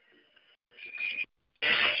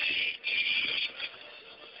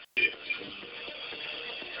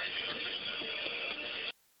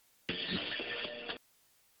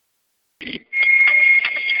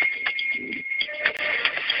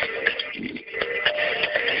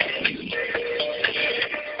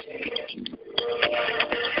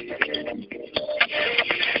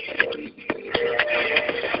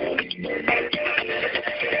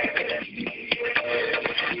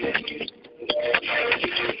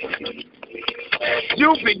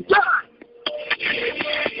 You've been done.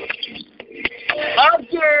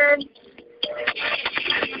 Again.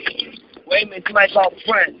 Wait a minute, you might call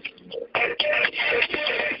friends.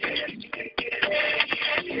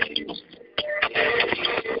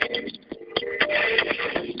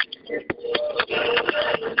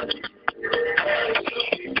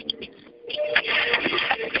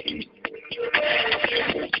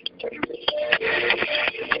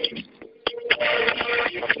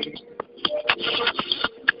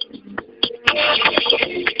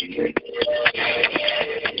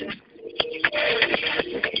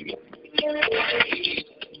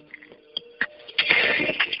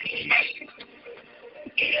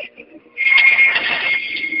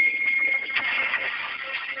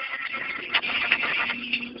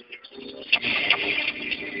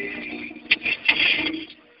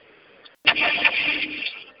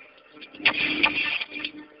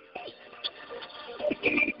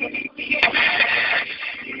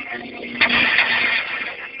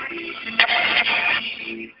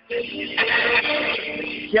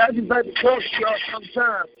 Yeah, I just like to talk to y'all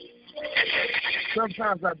sometimes.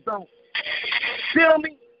 Sometimes I don't. Feel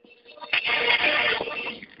me?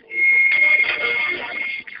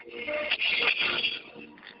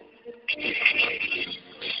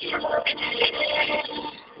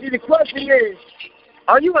 See, the question is,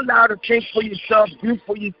 are you allowed to think for yourself, do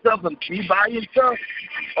for yourself, and be by yourself?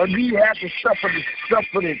 Or do you have to suffer the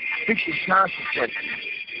freaking consequences?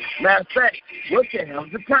 Matter of fact, what the hell's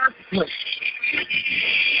the consequence?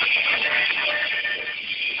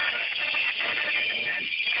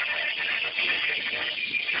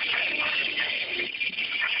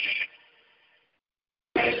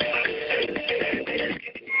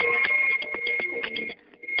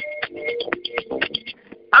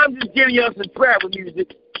 I'm just giving y'all some travel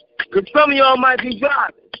music, because some of y'all might be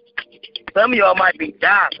driving. Some of y'all might be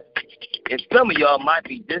diving. And some of y'all might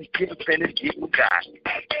be just getting finished getting got.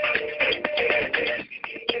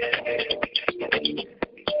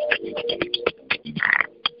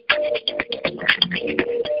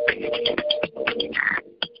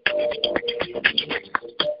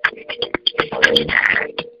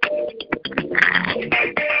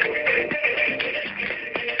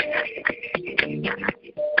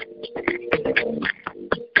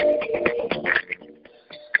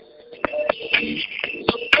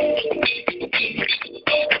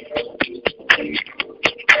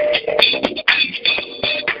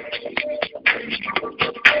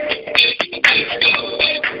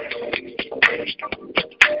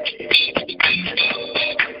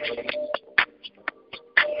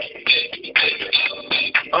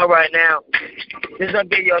 All right, now, since I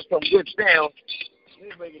gave y'all some good sound, let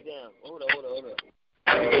me break it down. Hold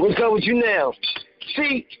on. What's up with you now?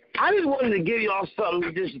 See, I just wanted to give y'all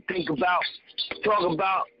something just to think about, talk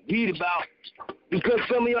about, read about, because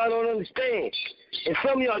some of y'all don't understand. And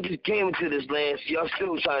some of y'all just came into this land, so y'all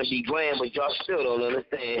still trying to be grand, but y'all still don't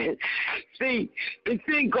understand. See, the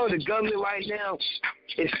thing called the government right now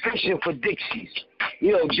is fishing for Dixies.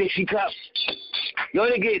 You know, Dixie cups. You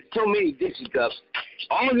only get so many Dixie cups.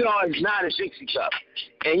 All of y'all is not a Dixie cup.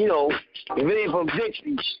 And, you know, if it ain't from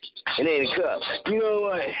Dixie, it ain't a cup. You know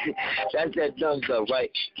what? That's that dumb stuff,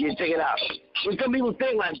 right? You take it out. But some people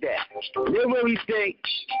think like that. They really think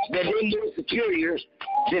that they're more superior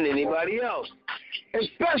than anybody else.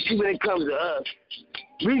 Especially when it comes to us.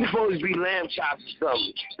 We're supposed to be lamb chops or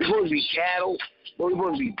something. We're supposed to be cattle. We're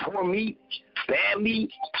supposed to be poor meat, bad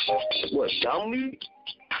meat, what, dumb meat?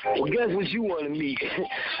 Well, guess what you want to meet?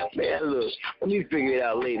 Man, look, let me figure it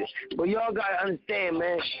out later. But y'all got to understand,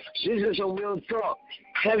 man, this is some real talk.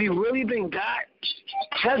 Have you really been got?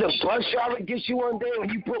 Has the bus driver get you one day when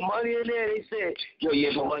you put money in there? They said, yo, you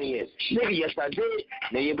ain't put money in. Nigga, yes, I did.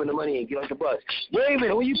 No, you ain't put the money in. Get off the bus. Wait a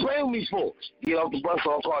minute, what you playing with me for? Get off the bus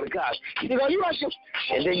or I'll call the cops. You think, oh, you rush him?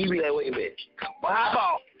 And then you be like, wait a minute. But how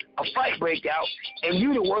about a fight break out and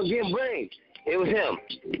you the one getting blamed? It was him.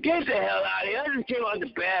 Get the hell out of here. I just came out of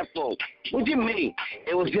the bathroom. What do you mean?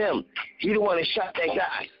 It was him. He the one that shot that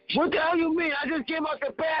guy. What the hell you mean? I just came out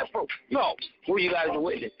the bathroom. No. Who you guys are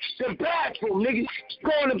witness? The bathroom, nigga.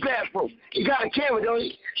 Go in the bathroom. You got a camera, don't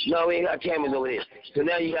you? No, we ain't got cameras over there. So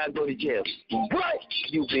now you got to go to jail. But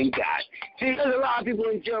you been got. See, there's a lot of people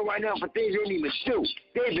in jail right now for things they didn't even do.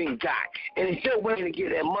 They've been got. And they're still waiting to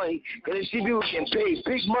get that money because they see people getting paid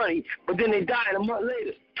big money, but then they die a month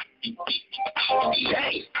later.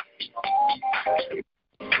 Dang.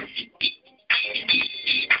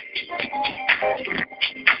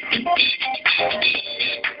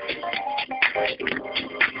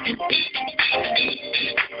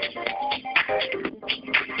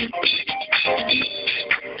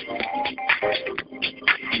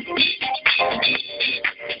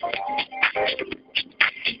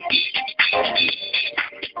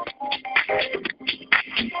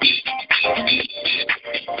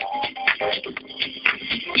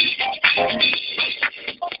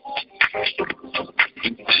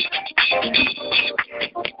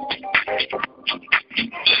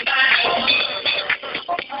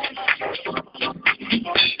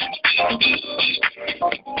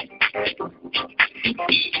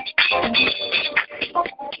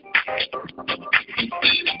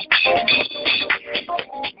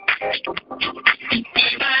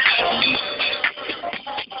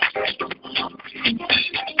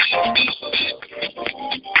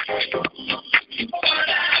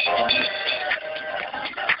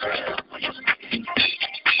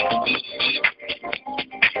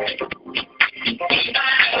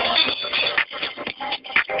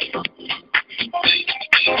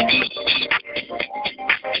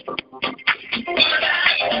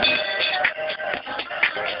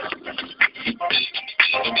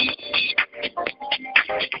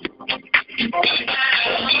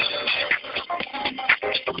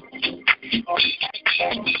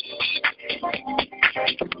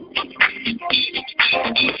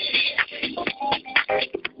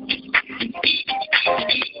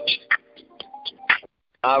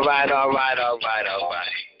 All right.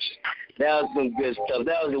 That was some good stuff.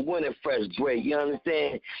 That was a winter fresh break. You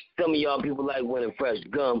understand? Some of y'all people like winter fresh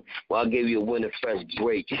gum. Well, I'll give you a winter fresh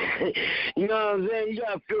break. You know what I'm saying? You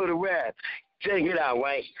got to feel the rap. Check it out,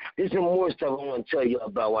 right? There's some more stuff I want to tell you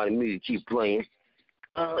about while the music keep playing.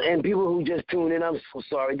 And people who just tuned in, I'm so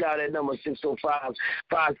sorry. Dial that number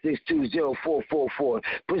 605-562-0444.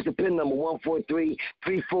 Push the pin number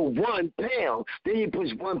 143341 pound. Then you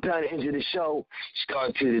push 1 pound into the show.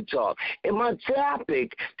 Start to the talk. And my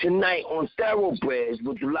topic tonight on THoRoughBred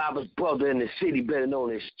with the loudest brother in the city, better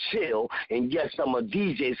known as CHiLL. And yes, I'm a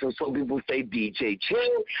DJ, so some people say DJ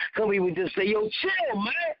CHiLL. Some people just say, yo, chill,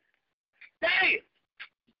 man. Damn.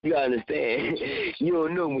 You understand? You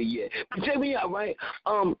don't know me yet. But check me out, right?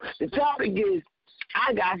 The topic is,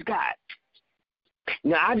 I got.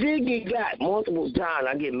 Now, I did get got multiple times.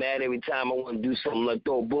 I get mad every time I want to do something like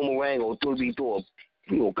throw a boomerang or throw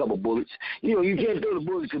a couple bullets. You know, you can't throw the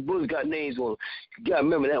bullets because bullets got names on them. You got to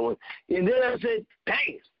remember that one. And then I said,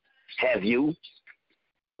 dang, have you?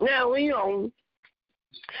 Now, you know,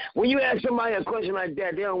 when you ask somebody a question like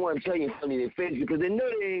that, they don't want to tell you in front of their face because they know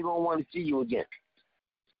they ain't going to want to see you again.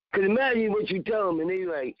 Because imagine what you tell them, and they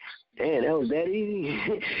like, damn, that was that easy?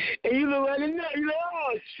 And you look like a nut. You like,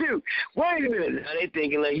 oh, shoot. Wait a minute. Now they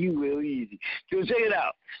thinking like you real easy. So check it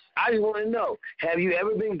out. I just want to know, have you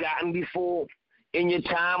ever been gotten before in your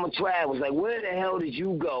time of travels? Like, where the hell did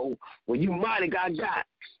you go when you might have got?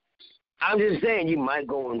 I'm just saying you might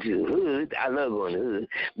go into the hood. I love going to the hood.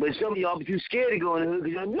 But some of y'all be too scared to go in the hood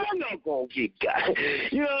because you're not going to get got.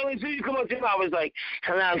 You know what I mean? So you come up to me, I was like,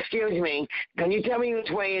 hello, excuse me. Can you tell me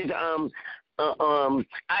which way is, I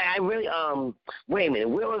really, wait a minute.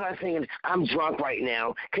 Where was I thinking? I'm drunk right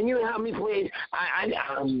now. Can you help me, please?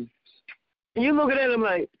 And you looking at him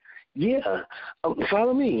like, yeah,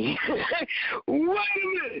 follow me. Wait a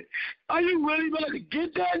minute. Are you really about to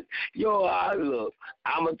get that? Yo, look,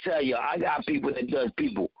 I'm going to tell you, I got people that does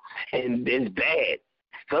people, and it's bad.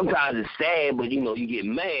 Sometimes it's sad, but, you know, you get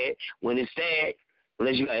mad when it's sad.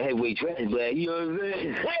 Unless you got heavyweight trash, but you know what I'm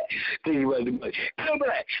saying? Think about the money. Come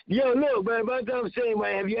back. Yo, look, man, but I'm saying,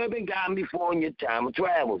 man, have you ever been gotten before in your time of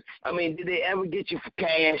travels? I mean, did they ever get you for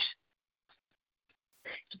cash?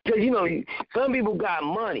 Because, you know, some people got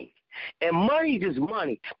money. And money is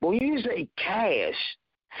money. But when you say cash,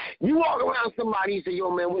 you walk around somebody and say, yo,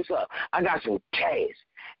 man, what's up? I got some cash.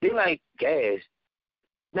 They like, cash.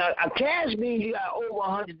 Now, a cash means you got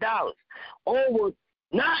over $100, over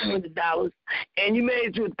 $900, and you made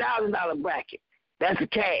it to $1,000 bracket. That's a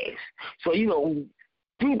cash. So, you know,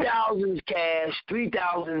 2,000 is cash,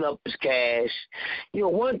 3,000 up is cash. You know,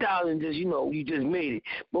 1,000 just, you know, you just made it.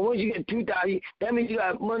 But once you get 2,000, that means you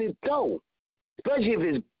got money to throw. Especially if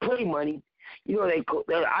it's play money, you know,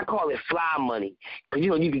 I call it fly money. Because, you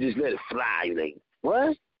know, you can just let it fly. You're like,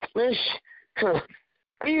 what? Man,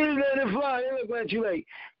 you just let it fly. They look at you like,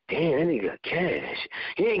 damn, that nigga got cash.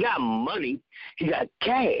 He ain't got money. He got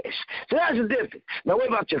cash. So that's the difference. Now, what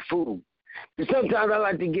about your food? Because sometimes I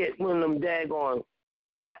like to get one of them daggone,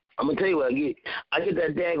 I'm going to tell you what I get. I get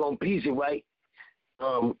that daggone pizza, right?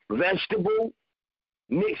 Vegetable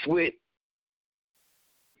mixed with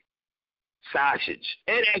sausage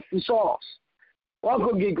and extra sauce. Well, I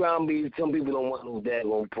could get ground beef. Some people don't want no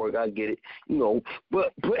daggone pork. I get it, you know.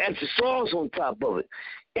 But put extra sauce on top of it,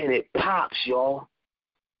 and it pops, y'all.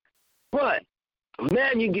 But,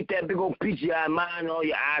 man, you get that big old peachy eye mind, all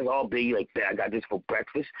your eyes all big like that. I got this for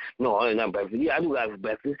breakfast. No, it's not breakfast. Yeah, I do got it for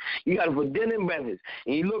breakfast. You got it for dinner and breakfast.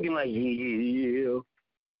 And you're looking like, yeah.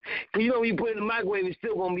 Because, you know, when you put it in the microwave, it's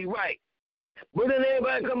still going to be right. But then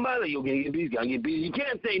everybody come by like, yo, can I get peace? Can I get peace? You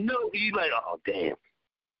can't say no because you're like, oh, damn.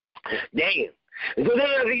 And so then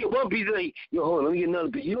I get one piece, like, yo, hold on, let me get another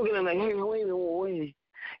piece. You looking at them like, hey, wait a minute.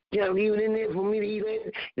 You know, leave it in there for me to eat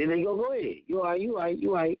later. Then they go ahead. You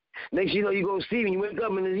all right. Next you know, you go see when you wake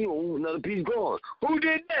up and then, you know, another piece gone. Who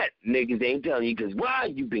did that? Niggas ain't telling you because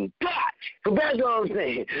why? You been got. So that's all I'm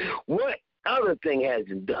saying. What other thing has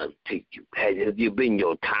it done to you? Has it been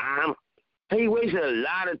your time? Have you wasted a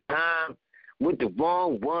lot of time with the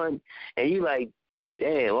wrong one? And you like,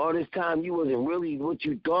 damn, all this time you wasn't really what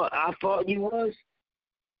you thought I thought you was?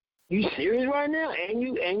 You serious right now? And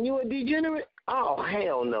you a degenerate? Oh,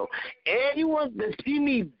 hell no. And you want to see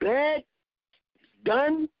me bad?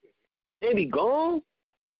 Done? They be gone?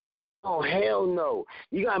 Oh, hell no.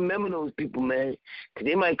 You got to remember those people, man, because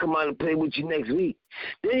they might come out and play with you next week.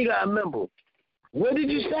 Then you got to remember, what did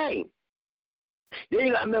you say? Then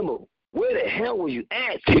you got to remember, where the hell were you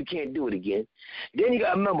at so you can't do it again? Then you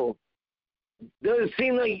got to remember, does it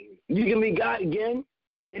seem like you can be God again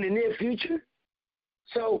in the near future?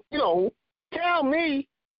 So, you know, tell me,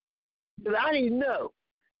 because I need to know.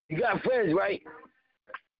 You got friends, right?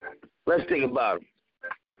 Let's think about it.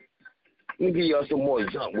 Let me give y'all some more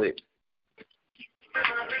jump with.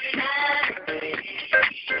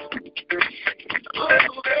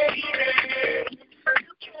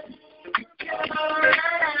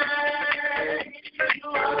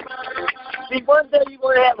 See, one day you're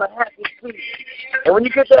going to have a happy sleep. And when you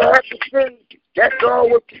get that happy sleep, that's all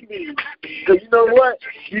what you need. Because you know what?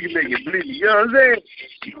 You can make it bleed. You know what I'm saying?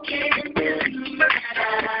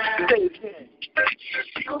 Say it again.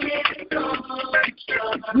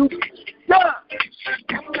 You stop.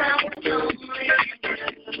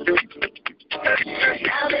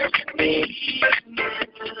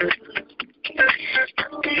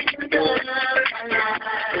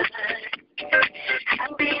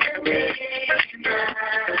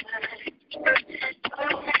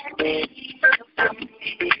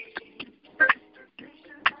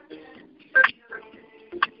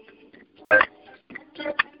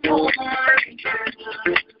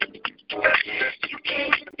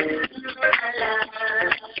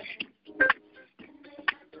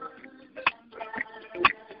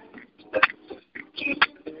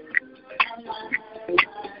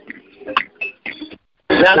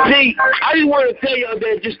 Now, see, I just want to tell y'all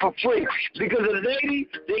that just for free. Because of the lady,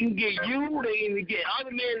 they can get you, they can get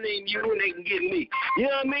other men named you, and they can get me. You know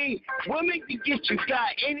what I mean? Women can get you got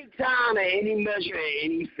any time, at any measure, at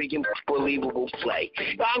any freaking believable play.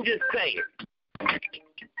 So I'm just saying.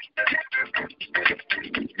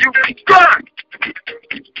 You got.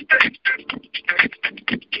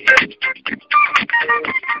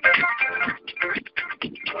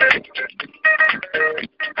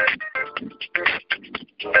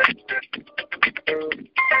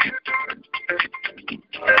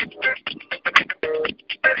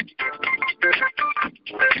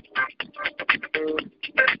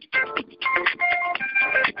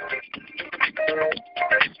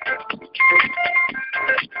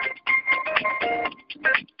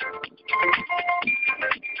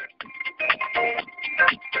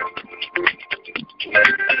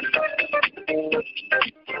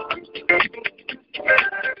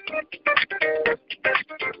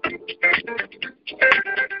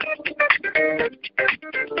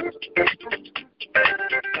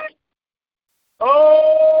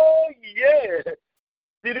 Oh, yeah.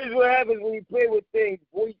 See, this is what happens when you play with things,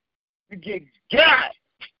 boy. You get got.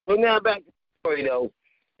 So now back to the story, though.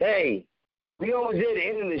 Hey, we almost at the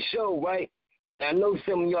end of the show, right? I know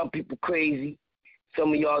some of y'all people crazy.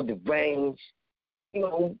 Some of y'all deranged. You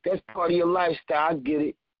know, that's part of your lifestyle. I get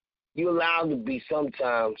it. You're allowed to be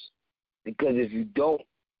sometimes. Because if you don't,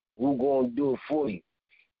 who's going to do it for you?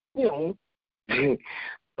 You know.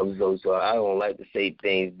 I'm so sorry. I don't like to say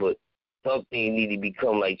things, but something need to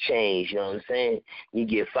become like change, you know what I'm saying? You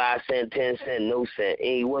get 5 cents, 10 cents, no cent.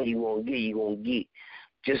 Any one you gonna get, you gonna get.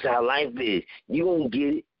 Just how life is. You gonna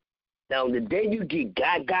get it. Now the day you get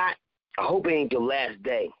got, I hope it ain't your last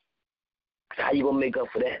day. How you gonna make up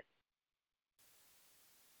for that?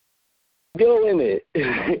 Yo, wait a minute.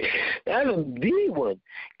 That's a big one.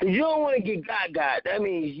 Because you don't want to get got. That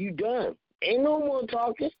means you done. Ain't no more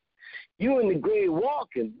talking. You in the grave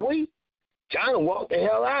walking, boy. Trying to walk the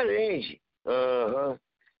hell out of it, ain't you? Uh-huh.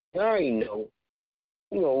 I already know.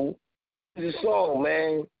 You know, it's a song,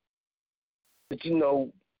 man. But, you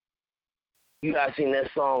know, you got to sing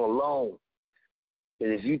that song alone.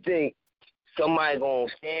 Because if you think somebody going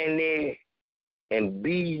to stand there and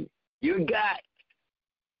be your guy,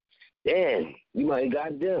 then you might have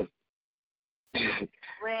got them.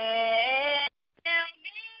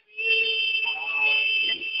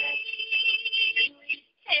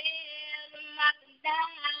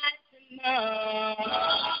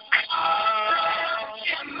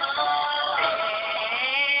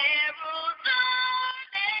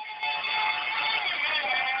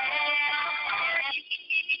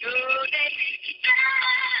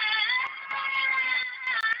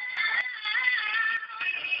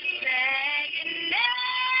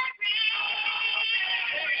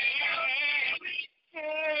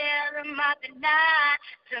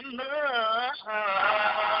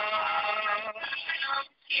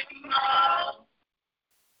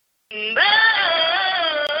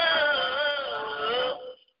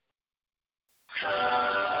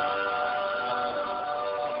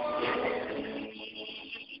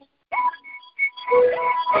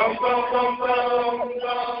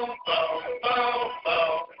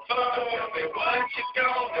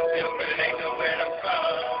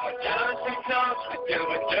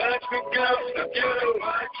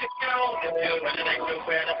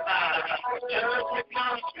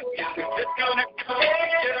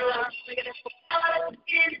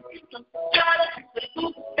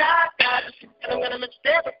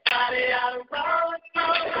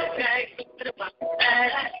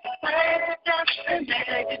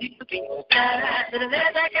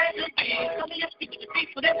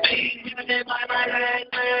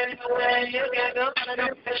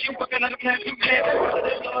 She working on the plan to get it.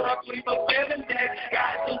 Lord, I'm 24/7 days.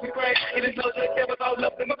 God, so great. It is no good that was all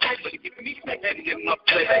up in my face, but it keeping me safe and getting my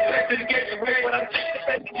place. Back to the game, ready when I'm taking the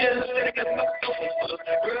best together. Let it get my soul full.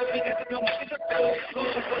 Girl, we get to know what it's about. It's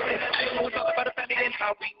all about the family and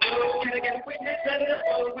how we do. Can I get a witness? Let it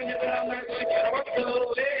go. We never have learned to get our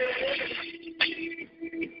soul.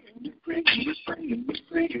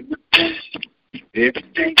 Every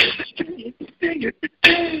day,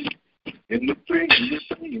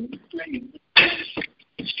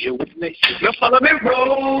 still with me. Now follow me,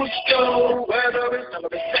 Roscoe. Whether it's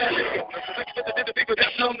Saturday, people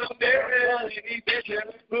that know no there is any business.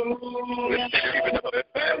 Even though it's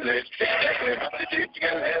family, exactly how they did you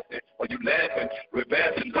gotta laugh it. Or you laughing, we're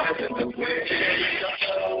passing the way.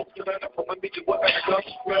 From a meet you what I come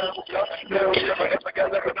around. Now, if I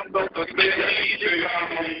got left and I'm going to be easy.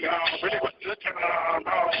 Really what's the time?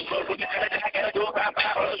 But when I gotta go by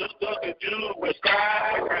all the stuff to do is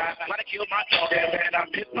cry. Wanna kill my dog, man, I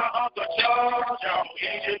miss my Uncle George. He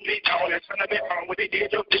should be gone, it's gonna be wrong. What they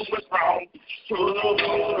did, your dude was wrong. Wrong,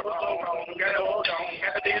 gotta hold on,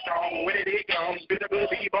 gotta be strong. Where did it go? Spit a good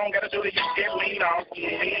beat on, gotta do the you get lean on.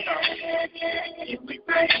 We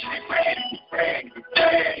pray.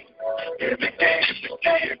 Every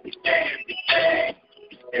day.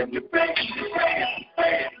 And we pray.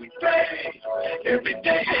 Every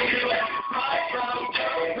day.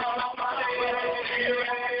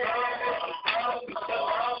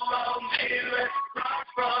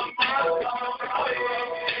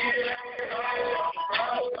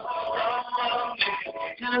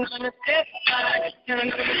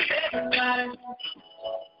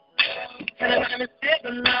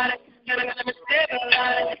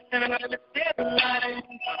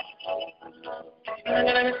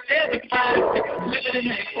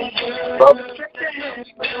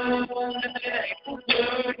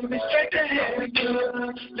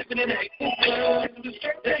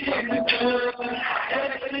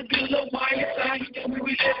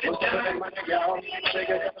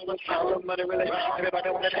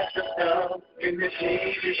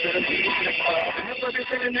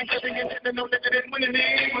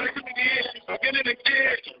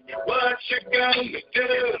 What you gonna do?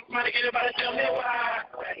 Somebody, anybody tell me why?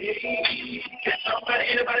 Somebody,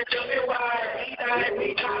 anybody tell me why?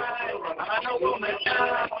 We die. I know we'll make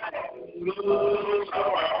time. You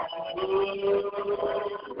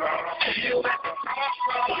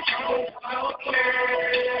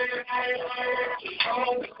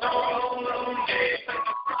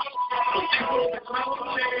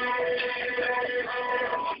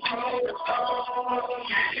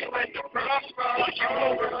at the crossroads,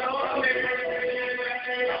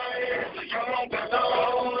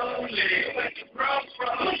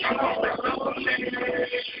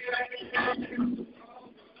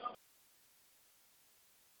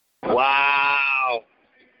 Wow.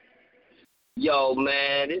 Yo,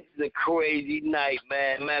 man, this is a crazy night,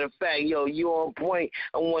 man. Matter of fact, yo, you on point.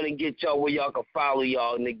 I want to get y'all where y'all can follow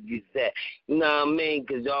y'all niggas at. You know what I mean?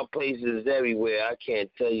 Because y'all places everywhere. I can't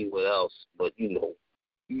tell you what else, but, you know,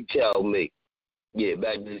 you tell me. Yeah,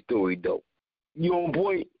 back to the story, though. You on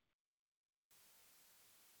point?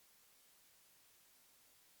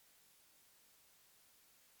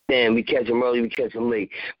 Damn, we catch them early, we catch them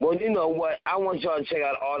late. Well, you know what? I want y'all to check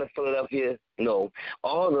out all the Philadelphia,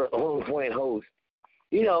 all the On Point hosts.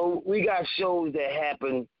 You know, we got shows that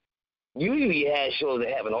happen. Usually had shows that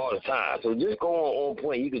happen all the time. So just go on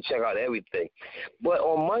Point. You can check out everything. But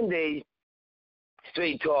on Mondays,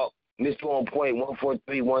 Straight Talk, Mr. On Point,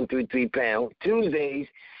 143 pound. Tuesdays,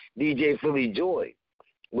 DJ Philly Joy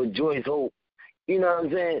with Joy's Hope. You know what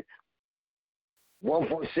I'm saying?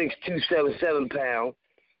 146 pound.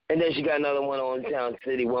 And then she got another one on Town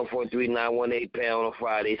City, 143 pound on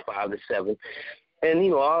Fridays, 5 to 7. And,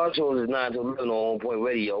 you know, all our shows is 9 to 11 on Point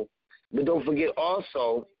Radio. But don't forget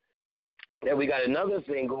also that we got another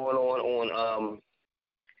thing going on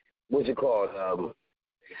what's it called?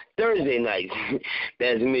 Thursday nights.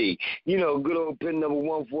 That's me. You know, good old pin number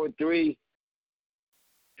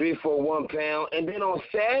 14341 pound. And then on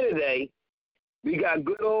Saturday, we got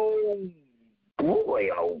good old boy,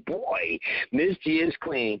 Miss G is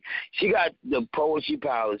clean. She got the Poetry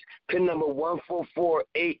Powers, pin number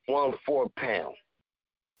 144814 pound.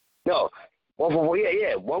 No,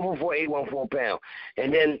 144, 144814 pound.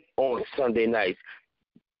 And then on Sunday nights,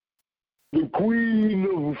 the queen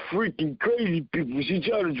of freaking crazy people. She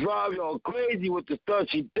try to drive y'all crazy with the stuff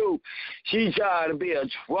she do. She try to be a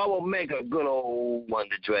troublemaker, good old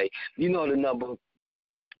Wonder Dre. You know the number.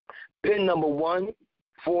 Pin number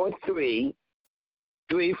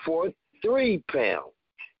 143343 pound.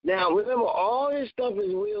 Now, remember, all this stuff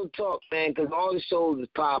is real talk, man, because all the shows is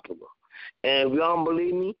popular. And if y'all don't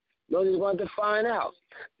believe me, y'all just want to find out.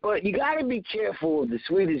 But you got to be careful of the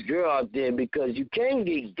sweetest girl out there because you can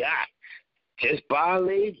get got just by a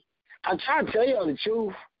lady. I try to tell y'all the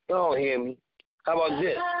truth. Y'all don't hear me. How about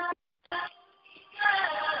this?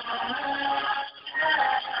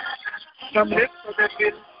 Some hip for that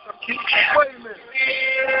bitch. Some cute. Wait a minute.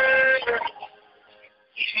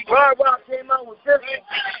 Right, I came out with this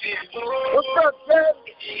one. What's up, Ted?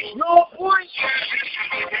 No point.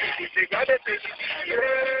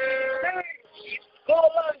 Go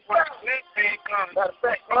on, matter of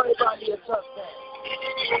fact, everybody is up there.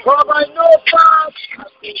 Everybody know time.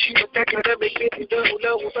 She was that good at me, getting double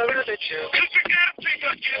with her other chill.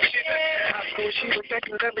 She was that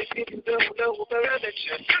good at me, getting double with her other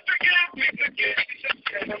chill.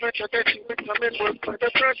 And I mentioned that she would come in work for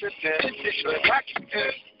the president. It's like I can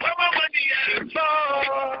tell. Where my money at?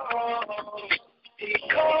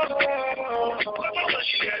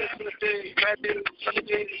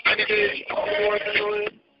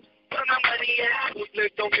 Where my money at? Who's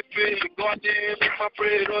left don't get paid? Goddamn, make my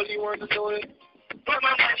bread, all you want to know it. Where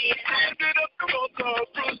my money at? Get up the road car,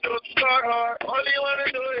 cruise to the star hard, all you want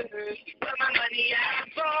to know is where my money at?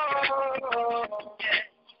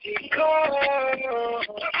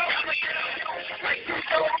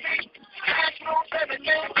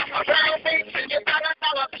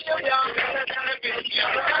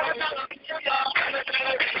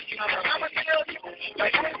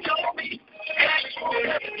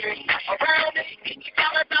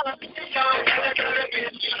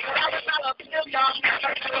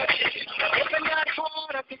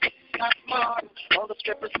 All the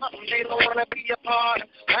strippers, they don't want to be a part.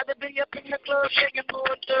 Rather be up in the club, shaking for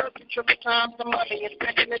a dub, triple times the money and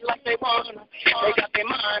spending it like they want. They got their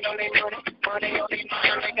mind on their money on their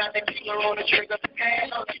mind. They got their finger on the trigger,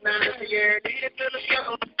 hand on the nine. Yeah, they feel the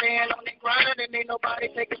struggle, stand on their grind, and ain't nobody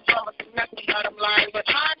taking promise and nothing about them lying. But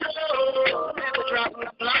I know, never dropping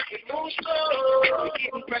the block, it moves slow.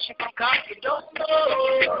 Getting pressure from cops, you don't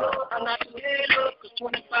know. I'm not too hit up, cause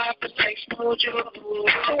 25% exposure.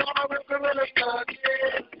 So I'm a gorilla thug,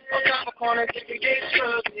 yeah. On top of corners, every day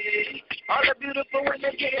struggling. All the beautiful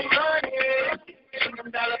women getting money.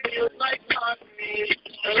 Some dollar bills like money.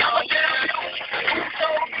 And I'm a damn, who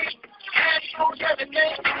told me? Cash moves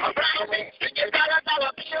everything around me. You got a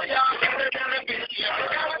dollar bill, y'all. Dollar bill,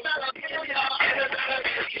 dollar bill, y'all.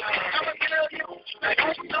 I'ma tell you, like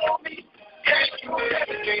who told me? Cash moves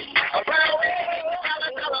everything around me.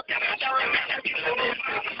 Dollar bill, y'all.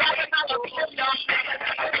 Dollar bill, y'all.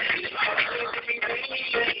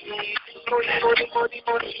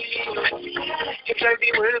 Money. You play me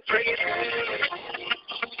with praise.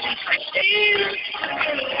 She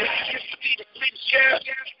used to be the sweetest girl.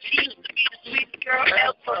 She used to be the sweetest girl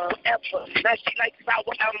ever. Now she likes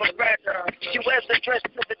sour amaretto. She wears a dress to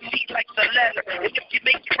the T like the leather. And if you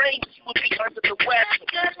make it rain, she will be under the weather.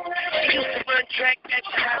 She used to run track at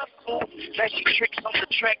high school. Now she tricks on the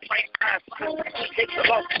track right high school. She takes her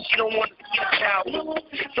off because she don't want to see a child.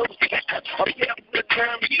 So I'm here for the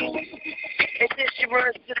term you. And then she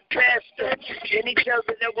runs to the pastor. And he tells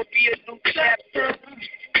her there will be a new chapter.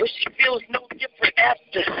 But she feels no different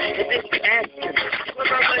after. And then she asks him, where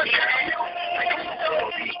my money at?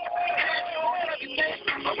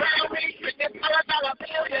 Around me, with this dollar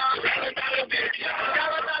bill, y'all. Dollar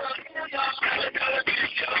bill, y'all.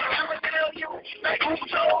 I'ma tell you, like who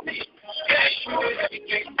told me? Cash rules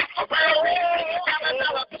everything. Around me,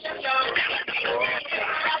 dollar bill, y'all.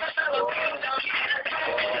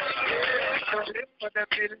 Some live for the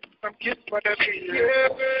bill, some kiss for the bill. Yeah.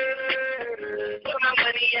 Put my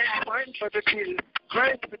money at, wine for the bill,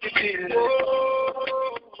 grind for the bill. Oh,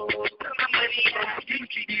 put my money at,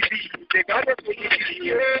 DTDB, they got it for the bill.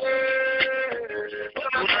 Yeah. Put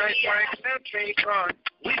my money at, that train on,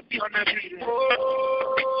 we be on the bill. Oh,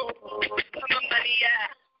 put my money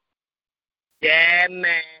at. Yeah,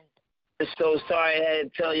 man. So sorry I had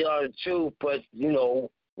to tell y'all the truth, but, you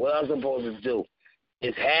know, what I'm supposed to do?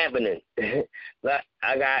 It's happening.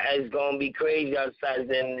 It's going to be crazy outside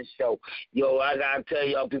the end of the show. Yo, I got to tell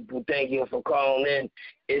y'all people, thank you for calling in.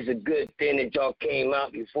 It's a good thing that y'all came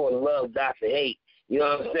out before love dies for hate. You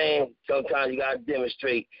know what I'm saying? Sometimes you got to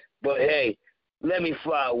demonstrate. But, hey, let me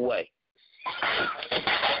fly away.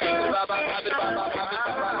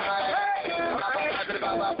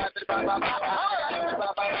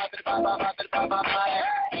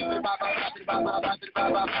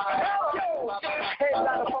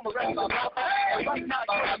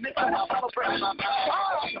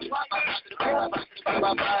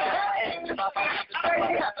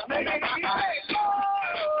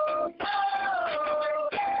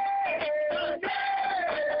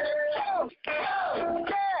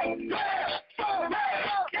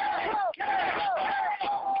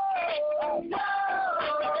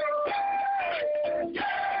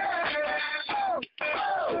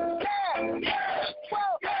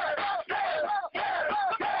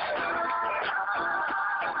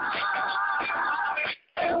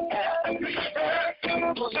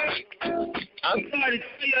 sorry to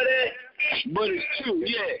tell you that, but it's true.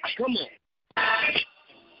 Yeah, come on.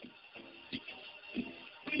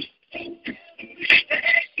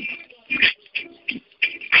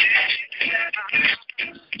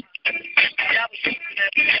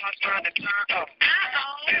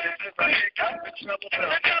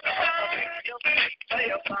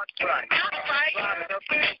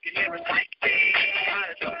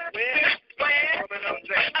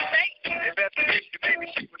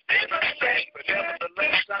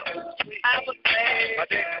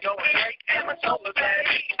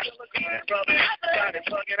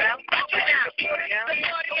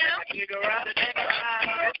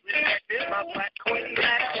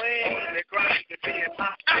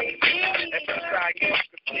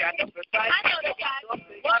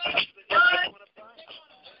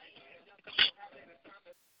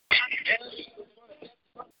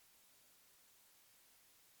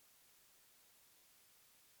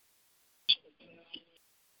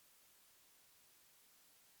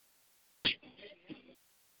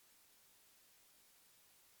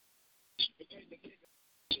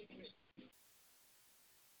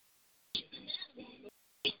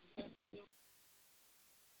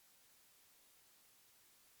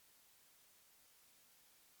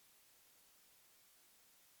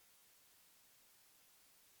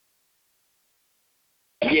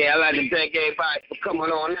 Yeah, I'd like to thank everybody for coming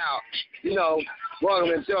on out. You know,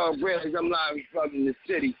 welcome to THoRoughBred. I'm live from the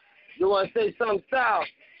city. You want to say something, Sal?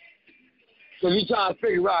 Because you're trying to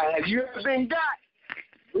figure out, have you ever been got?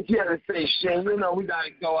 What you have to say, Shane? You know, we got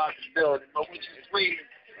to go out the building. But we just waiting.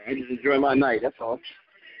 I just enjoy my night, that's all.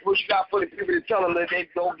 What you got for the people to tell them that they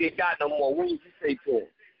don't get got no more? What would you say to them?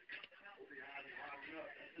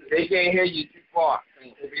 They can't hear you too far.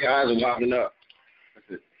 Your eyes are wobbling up.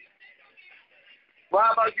 That's it. Well,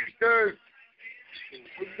 how about you, sir?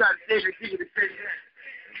 What you got to say to people to say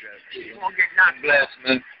that? You won't get knocked. Blessed,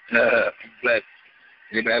 man. I'm blessed.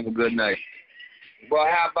 Everybody have a good night. Well,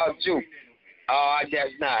 how about you? Oh, I guess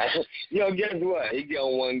not. Yo, guess what? He got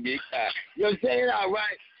one get caught. Yo, check it out,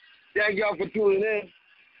 right? Thank y'all for tuning in.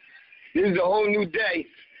 This is a whole new day,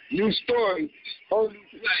 new story, whole new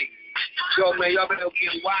play. Yo, man, y'all better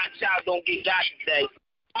get watch out. Don't get got today.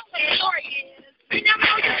 The story is, you never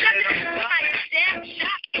know you're stepping into somebody's damn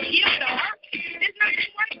shop and you don't know her. There's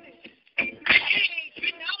nothing worth it. Hey,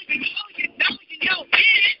 you know it.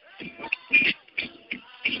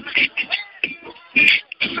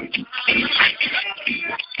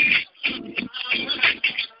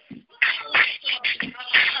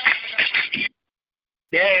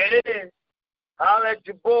 There it is. I'll let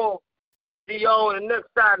your boy see y'all on the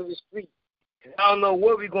next side of the street. I don't know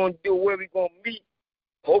what we're going to do, where we're going to meet.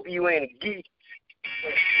 Hope you ain't a geek.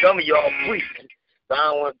 Some of y'all freaks. But I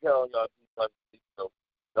don't want to tell y'all too much. So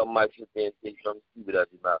some might sit there and say something stupid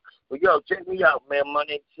out your mouth. But yo, check me out, man. My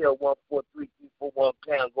name's CHiLL 143341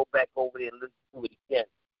 pound. Go back over there and listen to it again.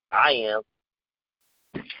 I am.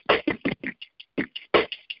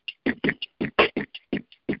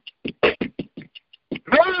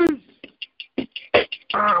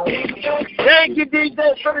 Thank you,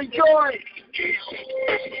 DJ, for the joy.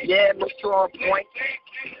 Yeah, Mr. On Point.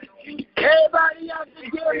 Everybody out there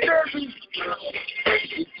get busy.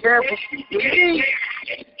 Be careful, keep your knees.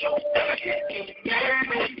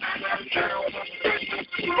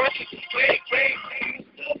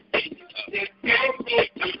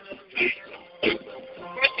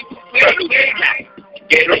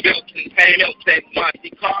 Gator built and paid up, said Monte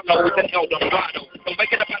Carlo with an Eldorado. So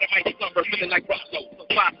make it up out of my number, feeling like Rosso. So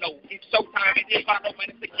Rosso, it's showtime, and then Rosso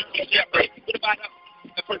minus the Kiki Jeffrey. What about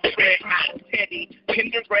the first red hot Teddy,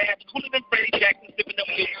 Kinder Grass, cooler than Freddie Jackson, sipping up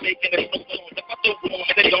milkshake in the snowstorm. The fuck room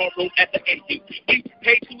in the dorm room at the AU. We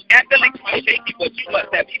pay to at the lake, my shaky, but you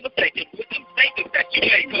must have been mistaken with them statements that you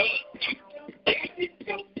make,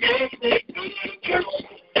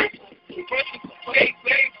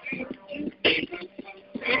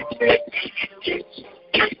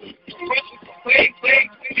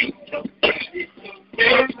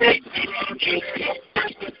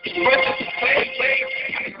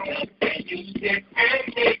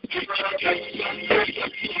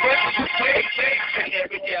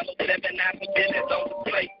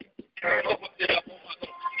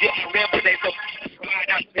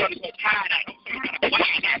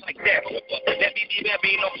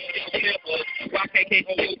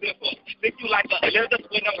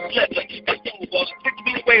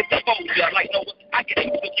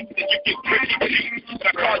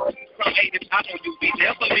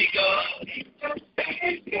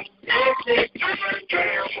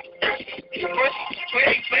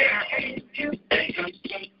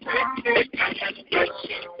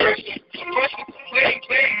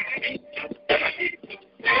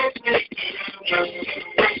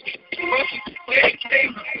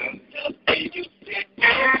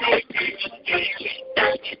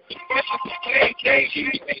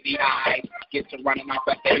 Baby, I get to running off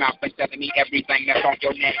at their mouth and telling me everything that's on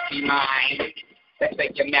your nasty mind. They say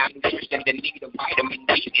you're malnutrition, then need a vitamin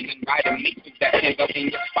D and vitamin C that ends up in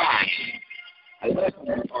your spine. I love who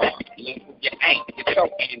you are, love who you ain't. You're so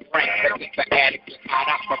and frank, it's an addict, you're tied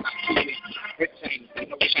out for about 2 weeks. With chains and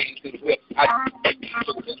no chains to the whip. I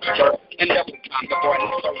and double time the boy is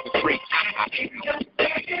so free.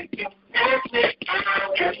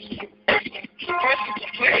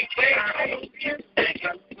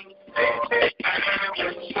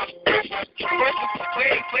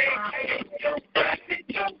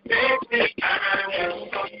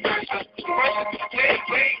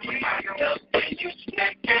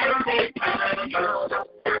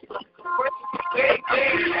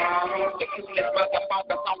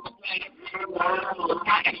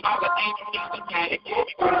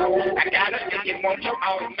 I gotta see you want your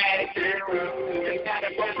automatic. You gotta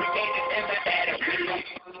go to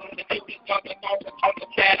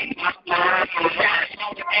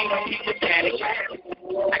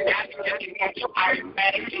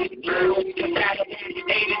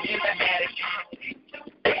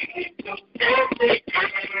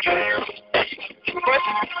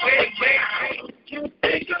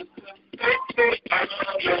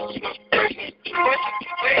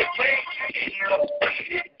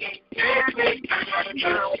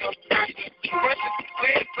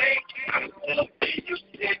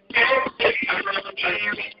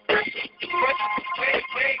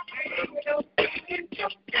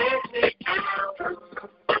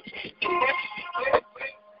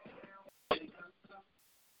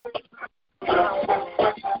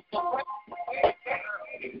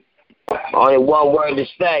Only one word to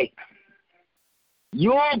say.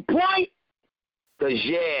 You on point? Cause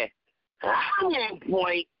yeah, I'm on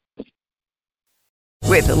point.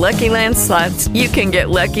 With the Lucky Land Slots, you can get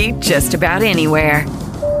lucky just about anywhere.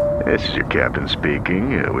 This is your captain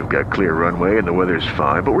speaking. We've got clear runway and the weather's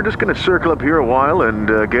fine, but we're just going to circle up here a while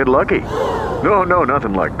and get lucky. No,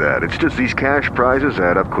 nothing like that. It's just these cash prizes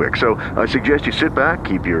add up quick. So I suggest you sit back,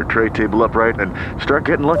 keep your tray table upright, and start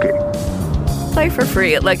getting lucky. Play for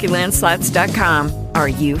free at LuckyLandSlots.com. Are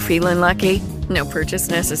you feeling lucky? No purchase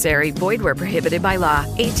necessary. Void where prohibited by law.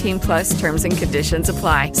 18+ terms and conditions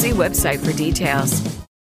apply. See website for details.